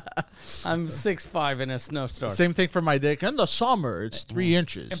 I'm 6'5" in a snowstorm. Same thing for my dick. In the summer, it's 3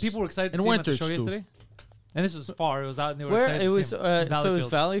 inches. And people were excited to In see him at the winter, show it's 2. yesterday. And this was far. It was out, and they were Where excited it to was, see him. so it was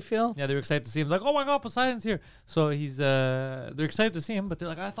Valleyfield. Valleyfield. Yeah, they were excited to see him. Like, oh my God, Poseidon's here. So he's, they're excited to see him, but they're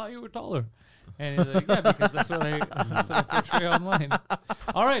like, I thought you were taller. And he's like, yeah, because that's what I portray online.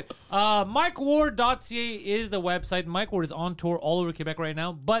 All right. MikeWard.ca is the website. Mike Ward is on tour all over Quebec right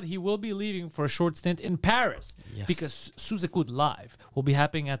now, but he will be leaving for a short stint in Paris. Yes. Because Sous-Écoute Live will be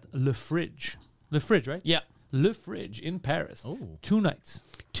happening at Le Fridge. Le Fridge, right? Yeah. Le Fridge in Paris. 2 nights.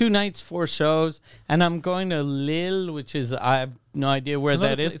 2 nights, 4 shows, and I'm going to Lille, which is I have no idea where It's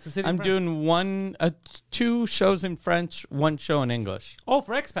another that is. it's a city in I'm France. doing 2 shows in French, 1 show in English. Oh,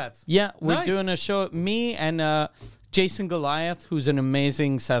 for expats. Yeah, we're Nice. doing a show. Me and Jason Goliath, who's an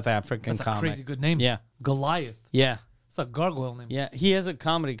amazing South African That's a comic. crazy good name. Yeah, Goliath. yeah, It's a gargoyle name. yeah. He has a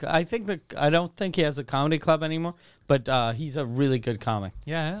comedy. I don't think he has a comedy club anymore, but he's a really good comic.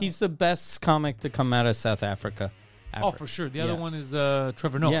 Yeah. He's the best comic to come out of South Africa. Oh, ever. for sure. The other Yeah. one is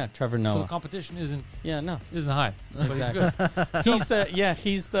Trevor Noah. Yeah, Trevor So Noah. the competition isn't Yeah, no. high, but he's good.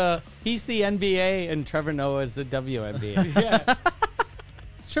 He's the NBA and Trevor Noah is the WNBA. Yeah.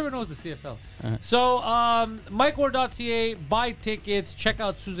 Trevor knows the CFL. So, MikeWard.ca, buy tickets, check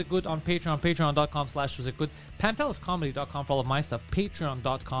out Sous-Écoute on Patreon, patreon.com/Sous-Écoute. PantelisComedy.com for all of my stuff.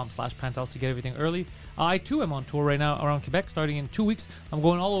 Patreon.com/Pantelis to get everything early. I too am on tour right now around Quebec, starting in 2 weeks. I'm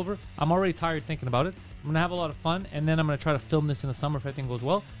going all over. I'm already tired thinking about it. I'm going to have a lot of fun, and then I'm going to try to film this in the summer if everything goes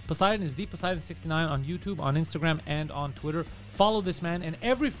well. Poseidon is Poseidon69 on YouTube, on Instagram, and on Twitter. Follow this man. And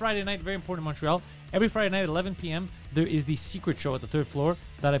every Friday night, very important in Montreal, every Friday night at 11 p.m., there is the secret show at the third floor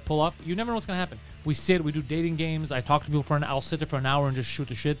that I pull off. You never know what's going to happen. We sit, we do dating games. I talk to people I'll sit there for an hour and just shoot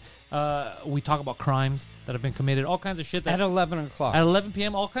the shit. We talk about crimes that have been committed, all kinds of shit. At 11 o'clock. At 11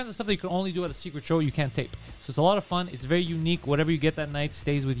 p.m., all kinds of stuff that you can only do at a secret show you can't tape. So it's a lot of fun. It's very unique. Whatever you get that night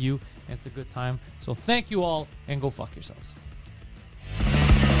stays with you, and it's a good time. So thank you all, and go fuck yourselves.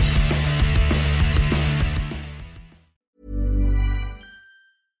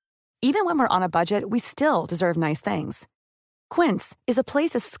 Even when we're on a budget, we still deserve nice things. Quince is a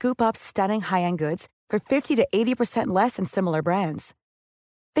place to scoop up stunning high-end goods for 50 to 80% less than similar brands.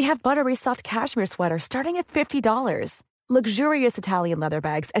 They have buttery soft cashmere sweaters starting at $50, luxurious Italian leather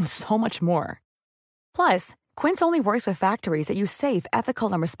bags, and so much more. Plus, Quince only works with factories that use safe,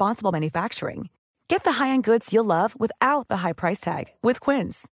 ethical, and responsible manufacturing. Get the high-end goods you'll love without the high price tag with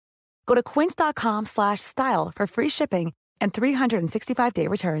Quince. Go to quince.com/style for free shipping and 365-day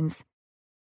returns.